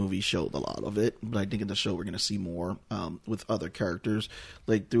 because the movie showed a lot of it, but I think in the show we're going to see more with other characters.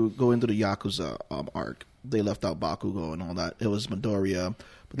 Like going through the Yakuza arc, they left out Bakugo and all that. It was Midoriya,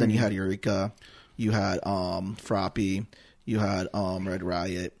 but then you had Eureka, you had Froppy, you had Red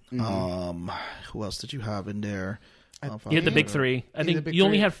Riot. Who else did you have in there? You had the big three. I the think big you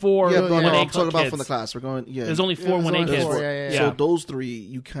only three. had four. Yeah, no, but 1A I'm talking about kids. from the class. We're going. Yeah, There's only four There's 1A only kids. four, yeah. So those three,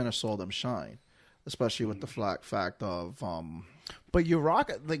 you kind of saw them shine, especially with the fact of But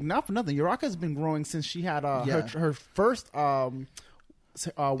Uraka, like not for nothing, Uraka's been growing since she had Yeah. her first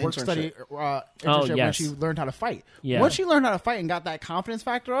work study internship when yes. she learned how to fight. Yeah. Once she learned how to fight and got that confidence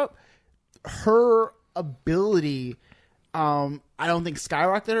factor up, her ability, I don't think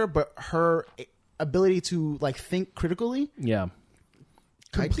skyrocketed her, but her ability to like think critically Yeah.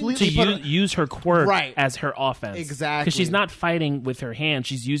 completely To put her- use her quirk Right. as her offense. Exactly. Because she's not fighting with her hand.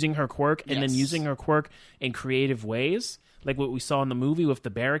 She's using her quirk and then Yes. using her quirk in creative ways. Like what we saw in the movie with the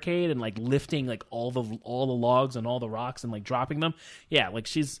barricade and like lifting like all the logs and all the rocks and like dropping them. Yeah, like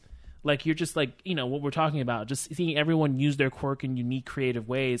she's like you're just like, you know, what we're talking about. Just seeing everyone use their quirk in unique creative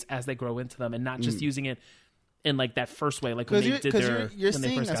ways as they grow into them and not just using it in like that first way, like when they did their you're when they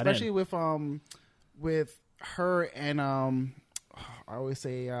seeing, first got especially in. with her and I always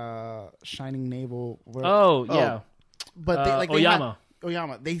say Shining Navel. Oh, yeah. But they, like they Oyama. have,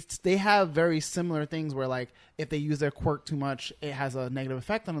 Oyama, they have very similar things where like if they use their quirk too much, it has a negative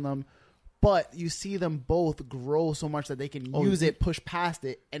effect on them. But you see them both grow so much that they can use it, push past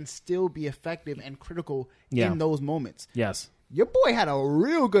it, and still be effective and critical Yeah. in those moments. Yes. Your boy had a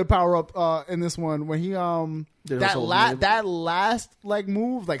real good power up in this one when he Did also that last like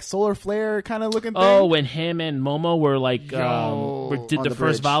move, like solar flare kind of looking thing. Oh, when him and Momo were like did on the the first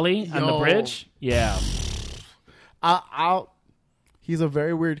bridge. volley on the Yo. bridge? Yeah. He's a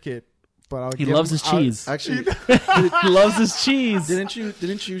very weird kid, but I'll He give loves him- his cheese. actually, He loves his cheese. didn't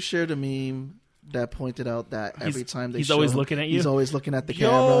you share the meme that pointed out that every time they he's show always him, looking at you? he's always looking at the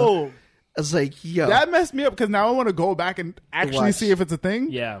camera. Yo, I was like, yo, that messed me up because now I want to go back and actually Watch. see if it's a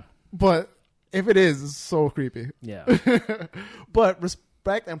thing. Yeah. But if it is, it's so creepy. Yeah. But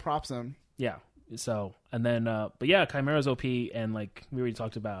respect and props him. Yeah. So, and then but yeah, Chimera's OP, and like we already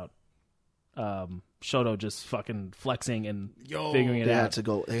talked about Shoto just fucking flexing and figuring it they out. had to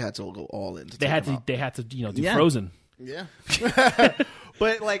go. They had to go all in. They had to you know do Yeah. Frozen. Yeah.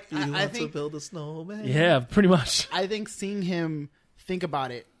 But like I to think build a snowman. Yeah, pretty much. I think seeing him think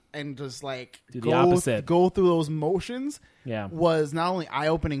about it and just like Do the opposite. go through those motions Yeah. was not only eye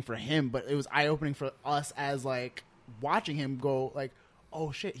opening for him, but it was eye opening for us as like watching him go like,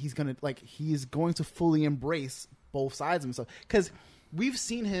 oh shit, he's going to fully embrace both sides of himself. Because we've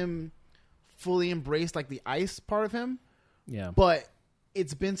seen him fully embrace like the ice part of him, Yeah. but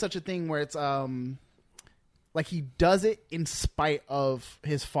it's been such a thing where it's like he does it in spite of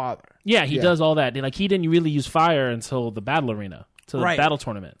his father. Yeah, he Yeah. does all that. Like he didn't really use fire until the battle arena, to the Right. battle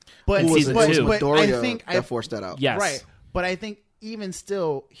tournament. But, In Who was season it? It was two. but I Midoriya think that forced that out. Yes. right. But I think even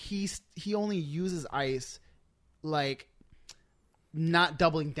still, he only uses ice like not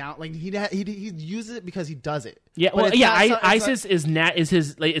doubling down. Like he uses it because he does it. Yeah, But well, it's yeah. not- it's not- Ice is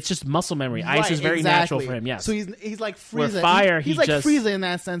his like it's just muscle memory. Ice Right, is very exactly. natural for him. Yes. So he's like Where Frieza. fire, he's he like just- Frieza in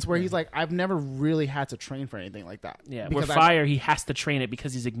that sense, where he's like, I've never really had to train for anything like that. Yeah, where Because fire, he has to train it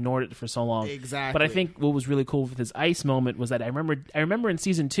because he's ignored it for so long. Exactly. But I think what was really cool with his ice moment was that I remember in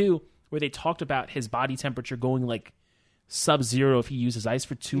season 2 where they talked about his body temperature going like Sub-Zero if he uses ice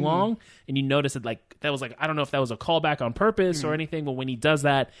for too long, and you notice that like that was like I don't know if that was a callback on purpose or anything, but when he does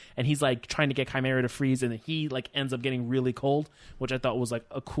that and he's like trying to get Chimera to freeze and he like ends up getting really cold, which I thought was like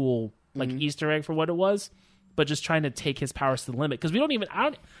a cool like Easter egg for what it was, but just trying to take his powers to the limit because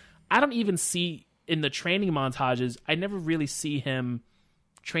I don't even see in the training montages, I never really see him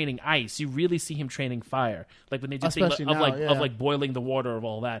training ice. You really see him training fire, like when they do things Especially now, of like boiling the water of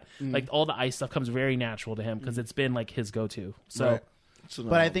all that. Like all the ice stuff comes very natural to him because it's been like his go-to. So, Right. So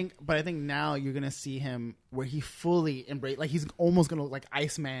But I think now you're gonna see him where he fully embrace, like he's almost gonna look like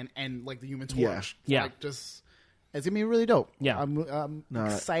Iceman and like the Human Torch. Yeah. Like, just it's gonna be really dope. Yeah. I'm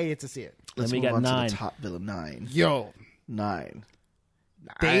excited to see it. let's we move got on 9. to the top villain. 9. Yo, 9.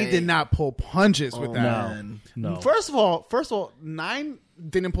 they did not pull punches with that. Man. no, First of all, 9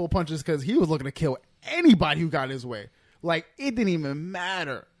 didn't pull punches because he was looking to kill anybody who got his way. Like it didn't even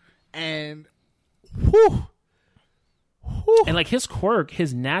matter. And whew. and like his quirk,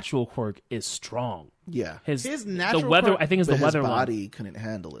 his natural quirk is strong. Yeah. His natural the weather. quirk- I think is But the weather his one. body couldn't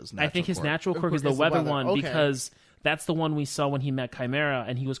handle his natural I think his quirk. natural quirk is the Is the weather weather. one Okay. because that's the one we saw when he met Chimera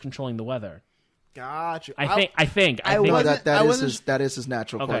and he was controlling the weather. Gotcha. I think. I I think. I No, wasn't- that is his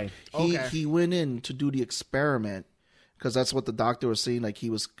natural Okay. quirk. Okay. He went in to do the experiment because that's what the doctor was saying. Like he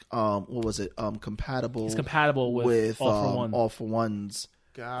was what was it? Compatible. He's compatible with All for One. All for One's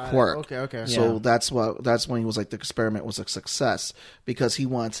Got it. quirk. Okay. So Yeah. that's when he was like the experiment was a success because he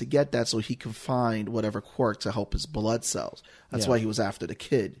wanted to get that so he could find whatever quirk to help his blood cells. That's Yeah. why he was after the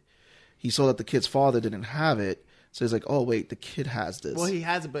kid. He saw that the kid's father didn't have it, so he's like, "Oh wait, the kid has this." Well, he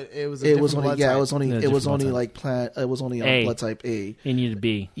has it, but it was a it different was only blood yeah, type. it was only Yeah, it was different blood only type. like plant. It was only A. blood type A. He needed to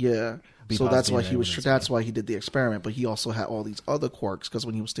be. Yeah. Be So that's positive why that he was. it was That's why he did the experiment. But he also had all these other quirks because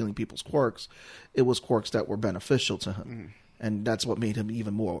when he was stealing people's quirks, it was quirks that were beneficial to him, and that's what made him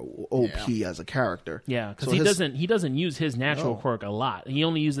even more OP as a character. Yeah, because So he doesn't use his natural quirk a lot. He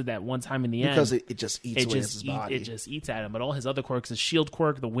only used it that one time in the end because it just eats it away just his body. it just eats at him. But all his other quirks, his shield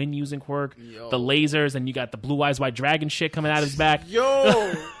quirk, the wind using quirk, the lasers, and you got the blue eyes white dragon shit coming out of his back.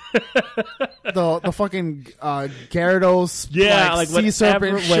 Yo, the fucking Gyarados, Yeah, like sea whatever,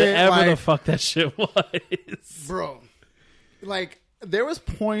 serpent shit, whatever like, the fuck that shit was. bro. Like there was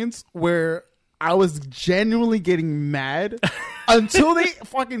points where I was genuinely getting mad until they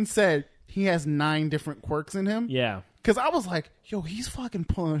fucking said he has 9 different quirks in him. Yeah. Because I was like, yo, he's fucking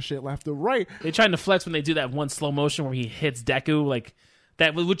pulling shit left or right. They're trying to flex when they do that one slow motion where he hits Deku, like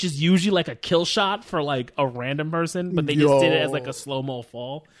that, which is usually like a kill shot for like a random person, but they just did it as like a slow mo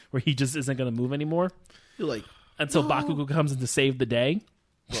fall where he just isn't going to move anymore You're like, until Bakugo comes in to save the day.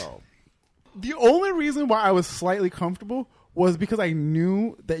 Bro. The only reason why I was slightly comfortable was because I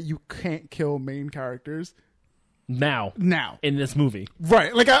knew that you can't kill main characters Now, now. in this movie,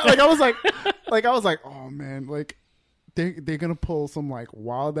 Right. I was like, oh man, like they're gonna pull some like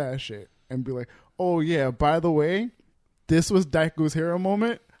wild ass shit and be like, oh yeah, by the way, this was Daiku's hero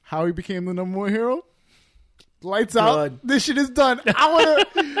moment, how he became the number 1 hero. Lights out. Done. This shit is done.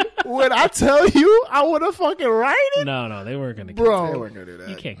 When I tell you, I would have fucking write it, no, they weren't going to they bro. weren't gonna do that.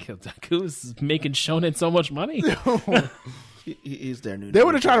 You can't kill Deku. This is making Shonen so much money. He's their new. They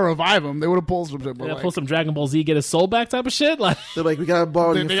would have tried to revive him. They would have pulled some shit. But Yeah, like, pull some Dragon Ball Z, get his soul back type of shit. Like, They're like, we gotta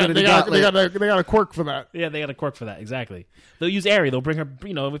borrow the they got, Infinity they, got, Gauntlet. they got a quirk for that. yeah, they got a quirk for that. Exactly. They'll use Aerie. They'll bring her.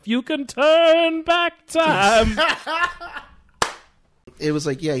 If you can turn back time. It was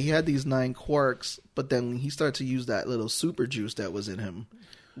like, yeah, he had these 9 quirks, but then he started to use that little super juice that was in him,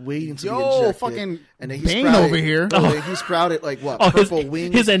 waiting to be Yo, injected. fucking and then Bane sprouted, over here. He sprouted like what? Oh, Purple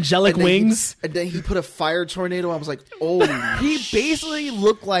wings. his angelic and then wings. and then he put a fire tornado. I was like, oh, He basically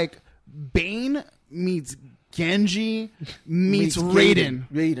looked like Bane meets Genji meets Raiden.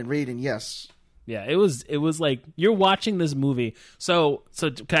 Raiden, yes. Yeah, it was like you're watching this movie. So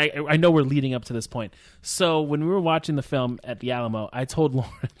I know we're leading up to this point. So when we were watching the film at the Alamo, I told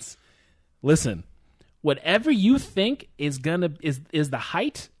Lawrence, listen, whatever you think is the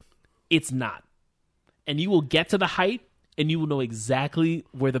height, it's not. And you will get to the height and you will know exactly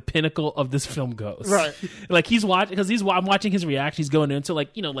where the pinnacle of this film goes. Right. Like he's watching I'm watching his reaction. He's going into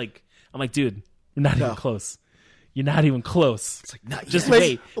I'm like, dude, you're not even close. You're not even close. It's like, not just yet.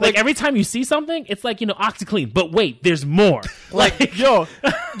 wait. Like every time you see something, it's like, OxyClean. But wait, there's more. Like, yo,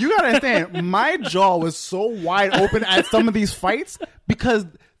 you gotta understand, my jaw was so wide open at some of these fights because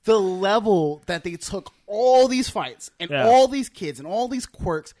the level that they took all these fights and Yeah. all these kids and all these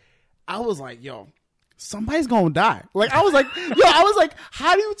quirks, I was like, yo, somebody's gonna die. Like, I was like,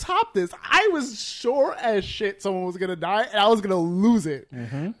 how do you top this? I was sure as shit someone was gonna die and I was gonna lose it.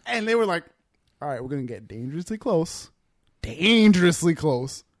 Mm-hmm. And they were like, all right, we're gonna get dangerously close. Dangerously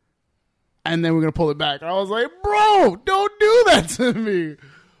close. and then we're gonna pull it back. I was like, bro, don't do that to me.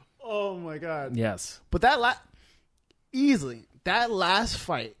 Oh my god. Yes. But easily that last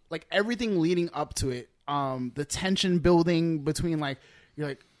fight, like everything leading up to it, the tension building between like you're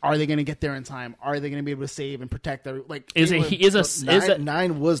like, are they gonna get there in time? Are they gonna be able to save and protect their like?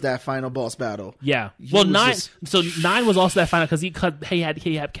 Nine was that final boss battle. Yeah. He Well, was 9. just- So 9 was also that final because he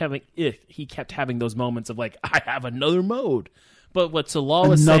kept having those moments of like, I have another mode. But what Law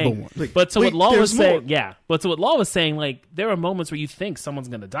was Another saying, one. Like, but to wait, what Law was there's more. saying, yeah. But to what Law was saying, like there are moments where you think someone's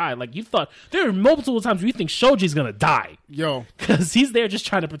gonna die. Like you thought there are multiple times where you think Shoji's gonna die Yo, because he's there just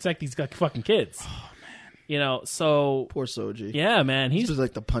trying to protect these fucking kids. Oh man. You know, so Poor Soji. yeah, man, He's he's just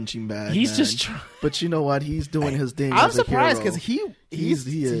like the punching bag. he's man. just trying. But you know what? He's doing his thing. I'm as a surprised hero. because He is.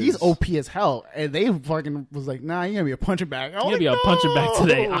 he's OP as hell, and they fucking was like, nah, you're gonna be a punching bag. You're gonna be a punching bag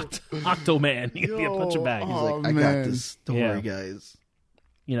today, Octo Man. You're gonna be a punching bag. He's Oh, like, I man. got this. Don't Yeah. worry, guys.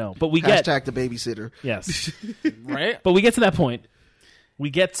 You know, but we get Hashtag the babysitter. yes. right? But we get to that point. We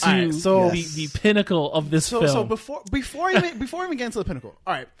get to Alright, so- the pinnacle of this film. So before we even get into the pinnacle,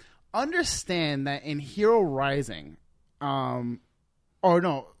 all right. Understand that in Hero Rising, Two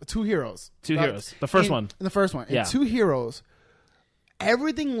Heroes. Two Heroes. The first one. In the first one. Yeah. In Two Heroes,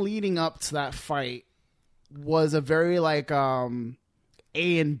 everything leading up to that fight was a very like A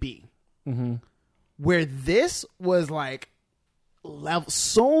and B. Mm-hmm. Where this was like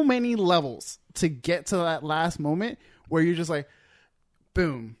so many levels to get to that last moment where you're just like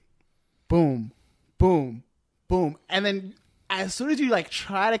boom, boom, boom, boom, and then as soon as you like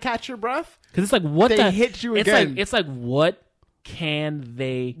try to catch your breath, Because it's like, what they the hit you it's again. Like, it's like, what can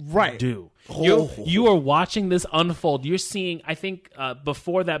they Right. do? Oh. You are watching this unfold. You're seeing, I think,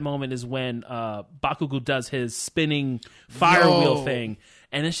 before that moment is when Bakugo does his spinning fire Yo. wheel thing.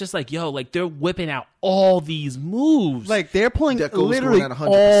 And it's just like, yo, like they're whipping out all these moves. like they're pulling Deku's literally going at 100%.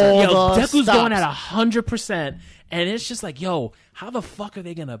 all yo, the Deku's stops. going at 100%. And it's just like, yo, how the fuck are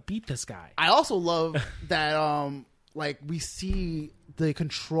they going to beat this guy? I also love that like we see the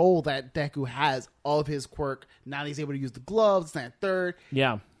control that Deku has of his quirk. Now he's able to use the gloves, that third,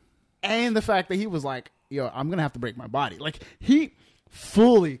 Yeah. and the fact that he was like, yo, I'm gonna have to break my body. Like he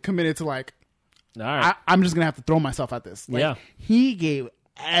fully committed to like, All right. I'm just gonna have to throw myself at this. Like, Yeah. he gave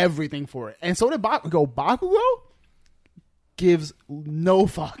everything for it, and so did Bakugo. Bakugo gives no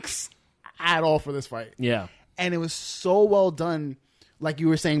fucks at all for this fight. Yeah. And it was so well done, like you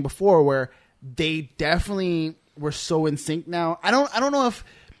were saying before, where they definitely were so in sync now. I don't know if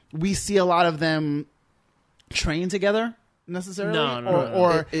we see a lot of them train together necessarily, No.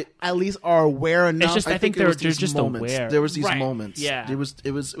 or It- at least are aware enough. It's just, I think it they're was these just moments. aware. There was these Right. moments. Yeah. It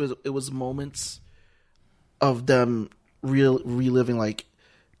was moments of them reliving, like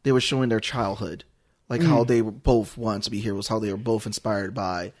they were showing their childhood, like how they were both wanted to be heroes, how they were both inspired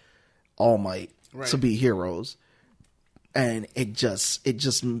by All Might to be heroes, and it just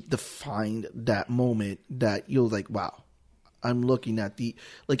defined that moment that you're like, wow, I'm looking at the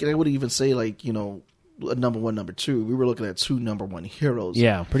like, and I would even say like, you know, number one, number two, we were looking at two number one heroes,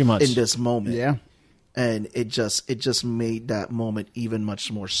 Yeah, pretty much. in this moment, yeah. and it just made that moment even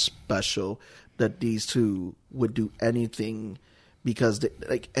much more special that these two would do anything, because they,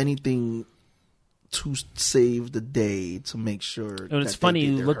 like anything to save the day, to make sure. And it's funny,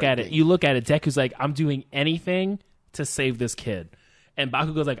 you look at it. You look at it. Deku's like, I'm doing anything to save this kid, and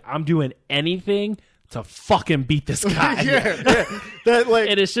Bakugo's like, I'm doing anything to fucking beat this guy. That like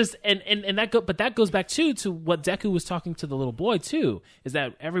And it's just and that goes back to what Deku was talking to the little boy too, is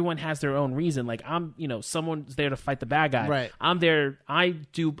that everyone has their own reason. Like I'm, someone's there to fight the bad guy. Right. I'm there. I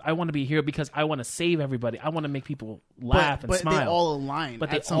want to be here because I want to save everybody. I want to make people laugh and but smile. they all align. But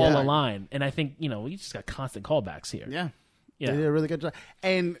they at some all point. align. And I think we just got constant callbacks here. Yeah. Yeah. They did a really good job.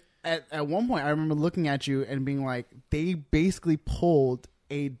 And at one point, I remember looking at you and being like, they basically pulled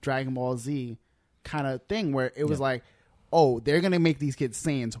a Dragon Ball Z kind of thing where it was like, oh, they're going to make these kids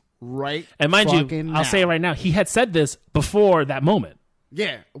Saiyans right. And mind you, fucking I'll now. say it right now. He had said this before that moment.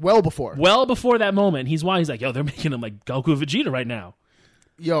 Yeah, well before. Well before that moment, he's like, yo, they're making him like Goku and Vegeta right now.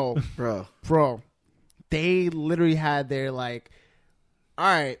 Yo, bro. they literally had their like, all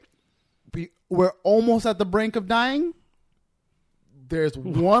right, we're almost at the brink of dying. There's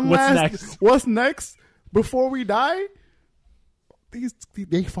one What's last. next? What's next before we die?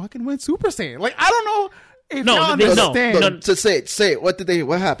 They fucking went Super Saiyan. Like I don't know if No, y'all they- no, understand. no. To say it.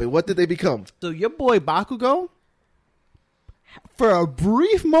 What happened? What did they become? So your boy Bakugo, for a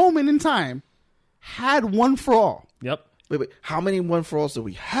brief moment in time, had one for all, Yep. Wait. How many one for alls do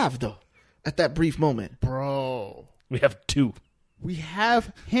we have though? At that brief moment, bro. We have 2. We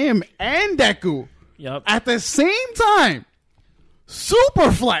have him and Deku Yep. at the same time.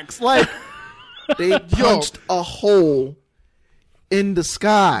 Super flex, like They punched a hole in the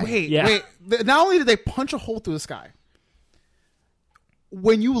sky. Wait. Not only did they punch a hole through the sky,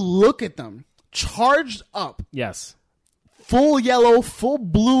 when you look at them, charged up, Yes. full yellow, full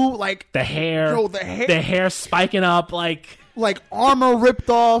blue, like The hair. Yo, the hair spiking up like armor ripped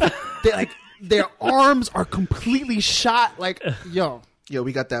off. Their arms are completely shot. Like, yo,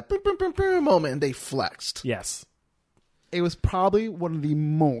 We got that moment, and they flexed. yes. it was probably one of the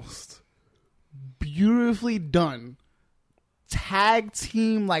most beautifully done tag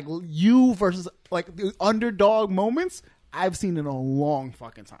team, like you versus like the underdog moments I've seen in a long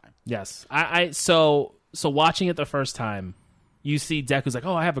fucking time. Yes. So watching it the first time, you see Deku's like,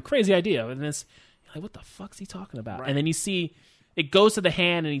 "Oh, I have a crazy idea." And this you're like, "What the fuck's he talking about?" Right. And then you see it goes to the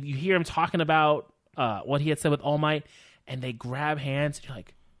hand and you hear him talking about what he had said with All Might, and they grab hands and you're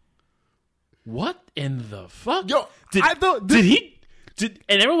like, "What in the fuck?" Yo, did, I thought- did he and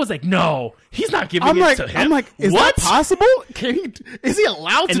everyone was like, "No, he's not giving it to him." I'm like, is what? that possible? Is he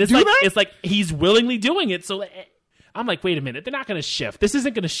allowed And to it's do like that? it's like he's willingly doing it. So I'm like, wait a minute, they're not going to shift. This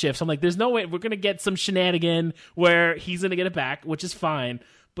isn't going to shift. So I'm like, there's no way we're going to get some shenanigan where he's going to get it back, which is fine.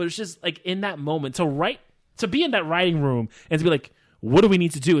 But it's just like in that moment to be in that writing room and to be like, what do we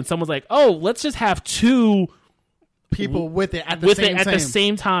need to do? And someone's like, oh, let's just have two People with it at the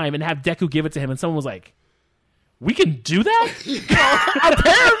same time and have Deku give it to him. And someone was like, we can do that?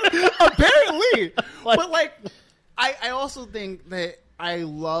 apparently. But like, I also think that I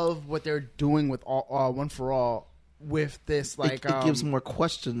love what they're doing with One for All with this. Like, It gives more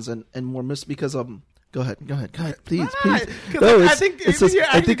questions and more because Go ahead, please. Nah, No, 'cause I think it's you're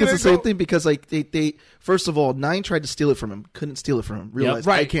I think it's the same go- thing because like they first of all, Nine tried to steal it from him, couldn't steal it from him. Realized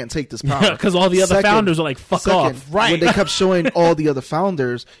right. I can't take this power Because all the other founders are like, fuck off. When they kept showing all the other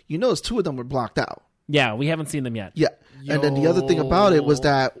founders, you notice two of them were blocked out. Yeah, we haven't seen them yet. Yeah. And then the other thing about it was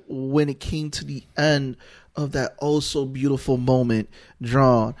that when it came to the end of that oh so beautiful moment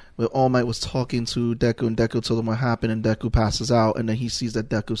drawn where All Might was talking to Deku and Deku told him what happened and Deku passes out and then he sees that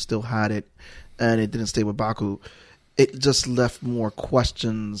Deku still had it and it didn't stay with Baku, it just left more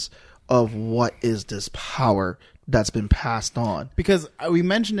questions of what is this power that's been passed on. Because we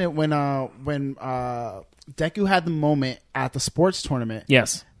mentioned it when Deku had the moment at the sports tournament.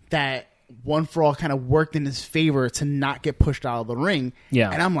 Yes. That One for All kind of worked in his favor to not get pushed out of the ring. Yeah.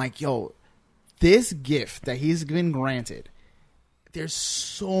 And I'm like, yo, this gift that he's been granted, there's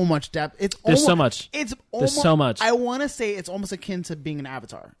so much depth. There's so much. It's There's almost, so much. I want to say it's almost akin to being an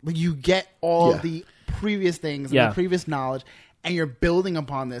avatar. Like you get all Yeah. the previous things and Yeah. the previous knowledge, and you're building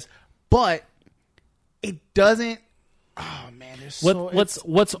upon this. But it doesn't. Oh man, there's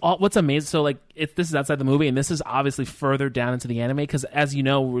What's amazing? So like, this is outside the movie, and this is obviously further down into the anime because, as you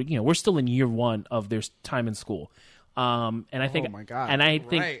know, we're still in year one of their time in school. And I think, my God. and I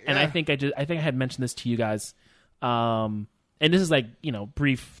think, Right, and yeah. I think I had mentioned this to you guys. And this is like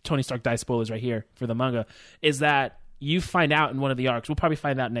brief Tony Stark die spoilers right here for the manga. Is that you find out in one of the arcs? We'll probably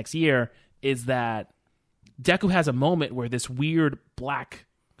find out next year. Is that Deku has a moment where this weird black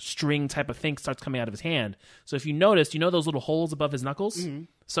string type of thing starts coming out of his hand. So if you notice, those little holes above his knuckles. Mm-hmm.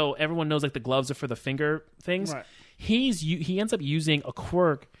 So everyone knows like the gloves are for the finger things. Right. He ends up using a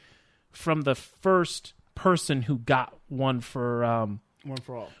quirk from the first person who got one for One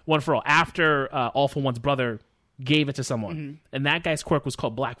for All. One for All after All for One's brother gave it to someone, and that guy's quirk was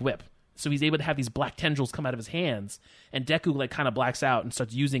called Black Whip. So he's able to have these black tendrils come out of his hands, and Deku like kind of blacks out and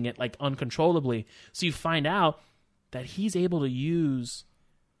starts using it like uncontrollably. So you find out that he's able to use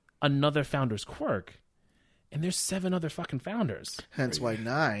another founder's quirk, and there's 7 other fucking founders. Hence why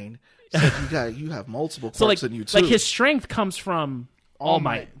Nine said you have multiple quirks So like, in you too. like his strength comes from All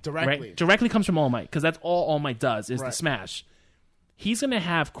Might directly. right? Directly comes from All Might because that's all Might does is the Right. smash. He's gonna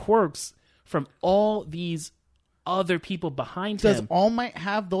have quirks from all these other people behind Does him. All Might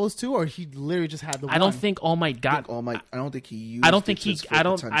have those two, or he literally just had the one? I don't think All Might got. All Might. I don't think he used. I don't think it to he. its full I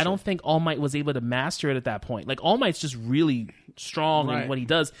don't. potential. I don't think All Might was able to master it at that point. Like All Might's just really strong in Right. what he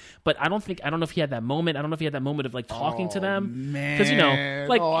does, but I don't know if he had that moment. I don't know if he had that moment of like talking to them, man. because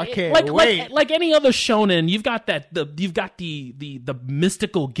like Oh, I can't like wait. like any other shonen, you've got you've got the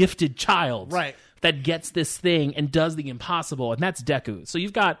mystical gifted child, Right. that gets this thing and does the impossible, and that's Deku. So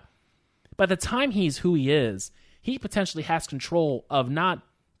you've got, by the time he's who he is, he potentially has control of not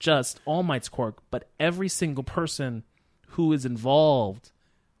just All Might's quirk, but every single person who is involved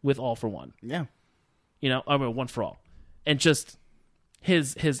with All for One. Yeah. One for All, and just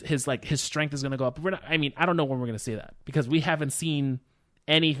his strength is going to go up. We're not. I mean, I don't know when we're going to see that because we haven't seen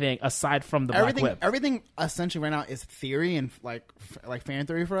anything aside from the Black Whip. Everything essentially right now is theory and like fan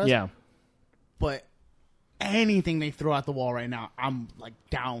theory for us. Yeah, But anything they throw at the wall right now, I'm like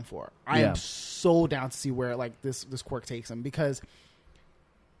down for. I am so down to see where like this quirk takes him, because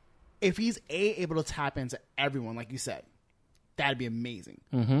if he's able to tap into everyone, like you said, that'd be amazing.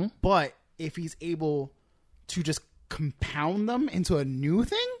 Mm-hmm. But if he's able to just compound them into a new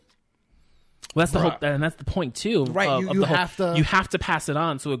thing, well, that's the whole, and that's the point too. Right, you have to pass it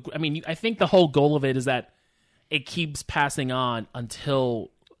on. So I mean, I think the whole goal of it is that it keeps passing on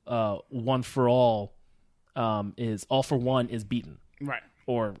until One for All is All for One is beaten, right?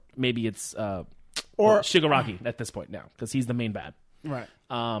 Or maybe it's or Shigaraki at this point now, because he's the main bad, right?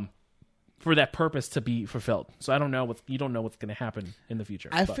 For that purpose to be fulfilled. So I don't know you don't know what's going to happen in the future.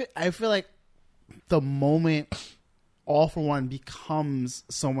 I feel like the moment All for One becomes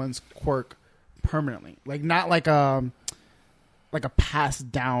someone's quirk permanently, like not like a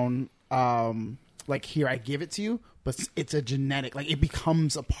passed down, like here I give it to you, but it's a genetic, like it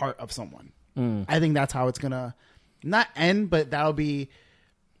becomes a part of someone. I think that's how it's gonna not end, but that'll be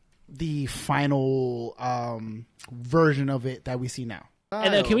the final version of it that we see now.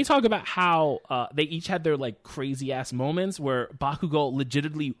 And then can we talk about how they each had their like crazy ass moments where Bakugo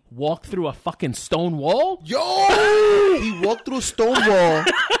legitimately walked through a fucking stone wall? Yo, he walked through a stone wall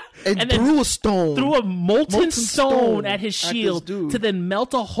and threw a stone, threw a molten stone at his shield to then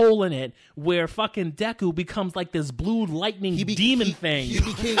melt a hole in it, where fucking Deku becomes like this blue lightning demon thing. He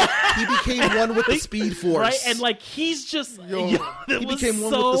became one with the Speed Force, right? And like he's just he became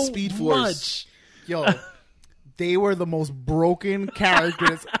one with the Speed Force. Yo, they were the most broken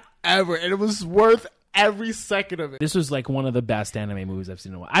characters ever, and it was worth every second of it. This was like one of the best anime movies I've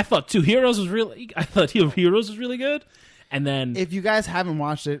seen in a while. I thought Two Heroes was really good, and then if you guys haven't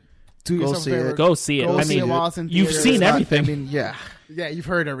watched it, go see it. Go see it. I mean, you've seen everything. I mean, yeah, you've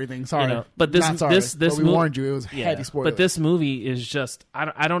heard everything. Sorry, but we warned you. It was heavy spoilers. But this movie is just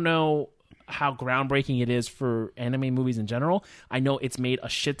I don't know how groundbreaking it is for anime movies in general. I know it's made a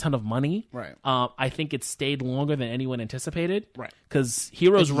shit ton of money. Right. I think it stayed longer than anyone anticipated. Right. Because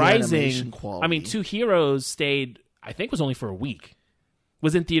Heroes Rising, I mean, Two Heroes stayed, I think was only for a week.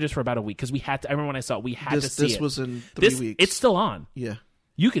 Was in theaters for about a week, because we had to, I remember when I saw it, we had to see it. This was in 3 weeks. It's still on. Yeah.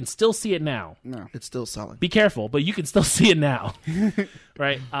 You can still see it now. No. It's still selling. Be careful, but you can still see it now.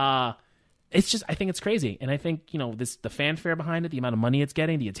 Right? It's just, I think it's crazy. And I think, the fanfare behind it, the amount of money it's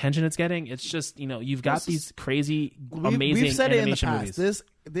getting, the attention it's getting, it's just, you've got these crazy, amazing we've said animation it in the past. movies.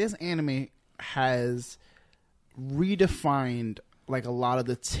 This anime has redefined like a lot of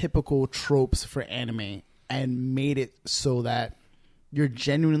the typical tropes for anime and made it so that you're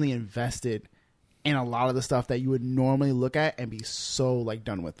genuinely invested in a lot of the stuff that you would normally look at and be so like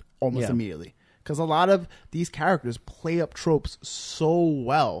done with almost immediately. Because a lot of these characters play up tropes so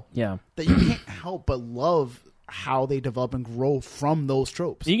well that you can't help but love how they develop and grow from those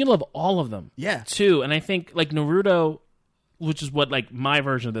tropes. You can love all of them. Yeah. Too. And I think like Naruto, which is what like my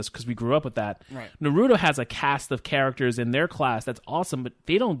version of this, because we grew up with that. Right. Naruto has a cast of characters in their class that's awesome, but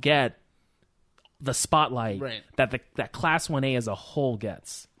they don't get the spotlight that Class 1A as a whole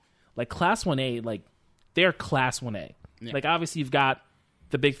gets. Like Class 1A, like they're Class 1A. Yeah. Like obviously you've got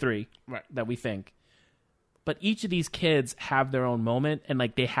the big three that we think, but each of these kids have their own moment, and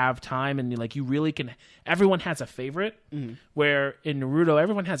like they have time, and like you really can. Everyone has a favorite. Where in Naruto,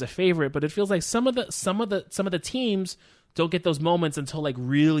 everyone has a favorite, but it feels like some of the teams don't get those moments until like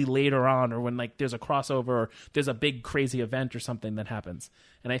really later on, or when like there's a crossover, or there's a big crazy event or something that happens.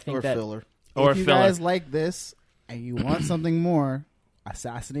 And I think filler. If you guys like this and you want something more,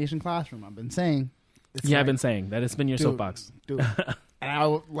 Assassination Classroom. I've been saying. I've been saying that. It's been your soapbox. Dude. And I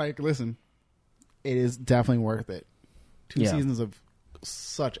would listen, it is definitely worth it. 2 seasons of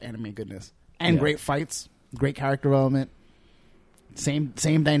such anime goodness. And great fights, great character development. Same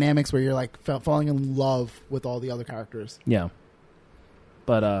dynamics where you're like falling in love with all the other characters. Yeah.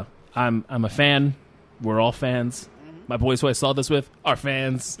 But I'm a fan. We're all fans. My boys who I saw this with are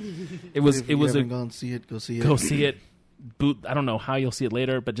fans. It was gone see it, go see it. Go see it. I don't know how you'll see it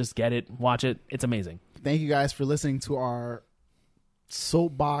later, but just get it, watch it. It's amazing. Thank you guys for listening to our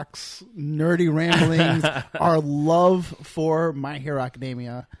soapbox nerdy ramblings, our love for My Hero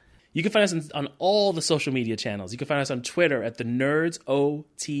Academia. You can find us on all the social media channels. You can find us on Twitter at the Nerds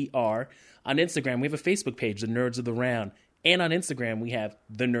OTR. On Instagram, we have a Facebook page, The Nerds of the Round. And on Instagram, we have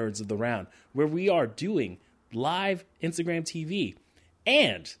The Nerds of the Round, where we are doing live Instagram TV.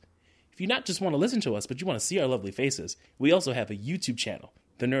 And if you not just want to listen to us, but you want to see our lovely faces, we also have a YouTube channel,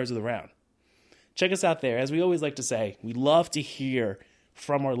 The Nerds of the Round. Check us out there. As we always like to say, we love to hear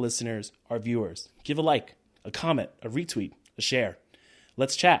from our listeners, our viewers. Give a like, a comment, a retweet, a share.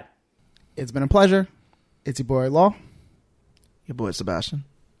 Let's chat. It's been a pleasure. It's your boy Law. Your boy Sebastian.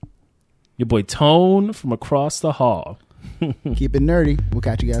 Your boy Tone from across the hall. Keep it nerdy. We'll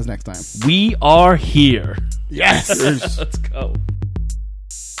catch you guys next time. We are here. Yes. Let's go.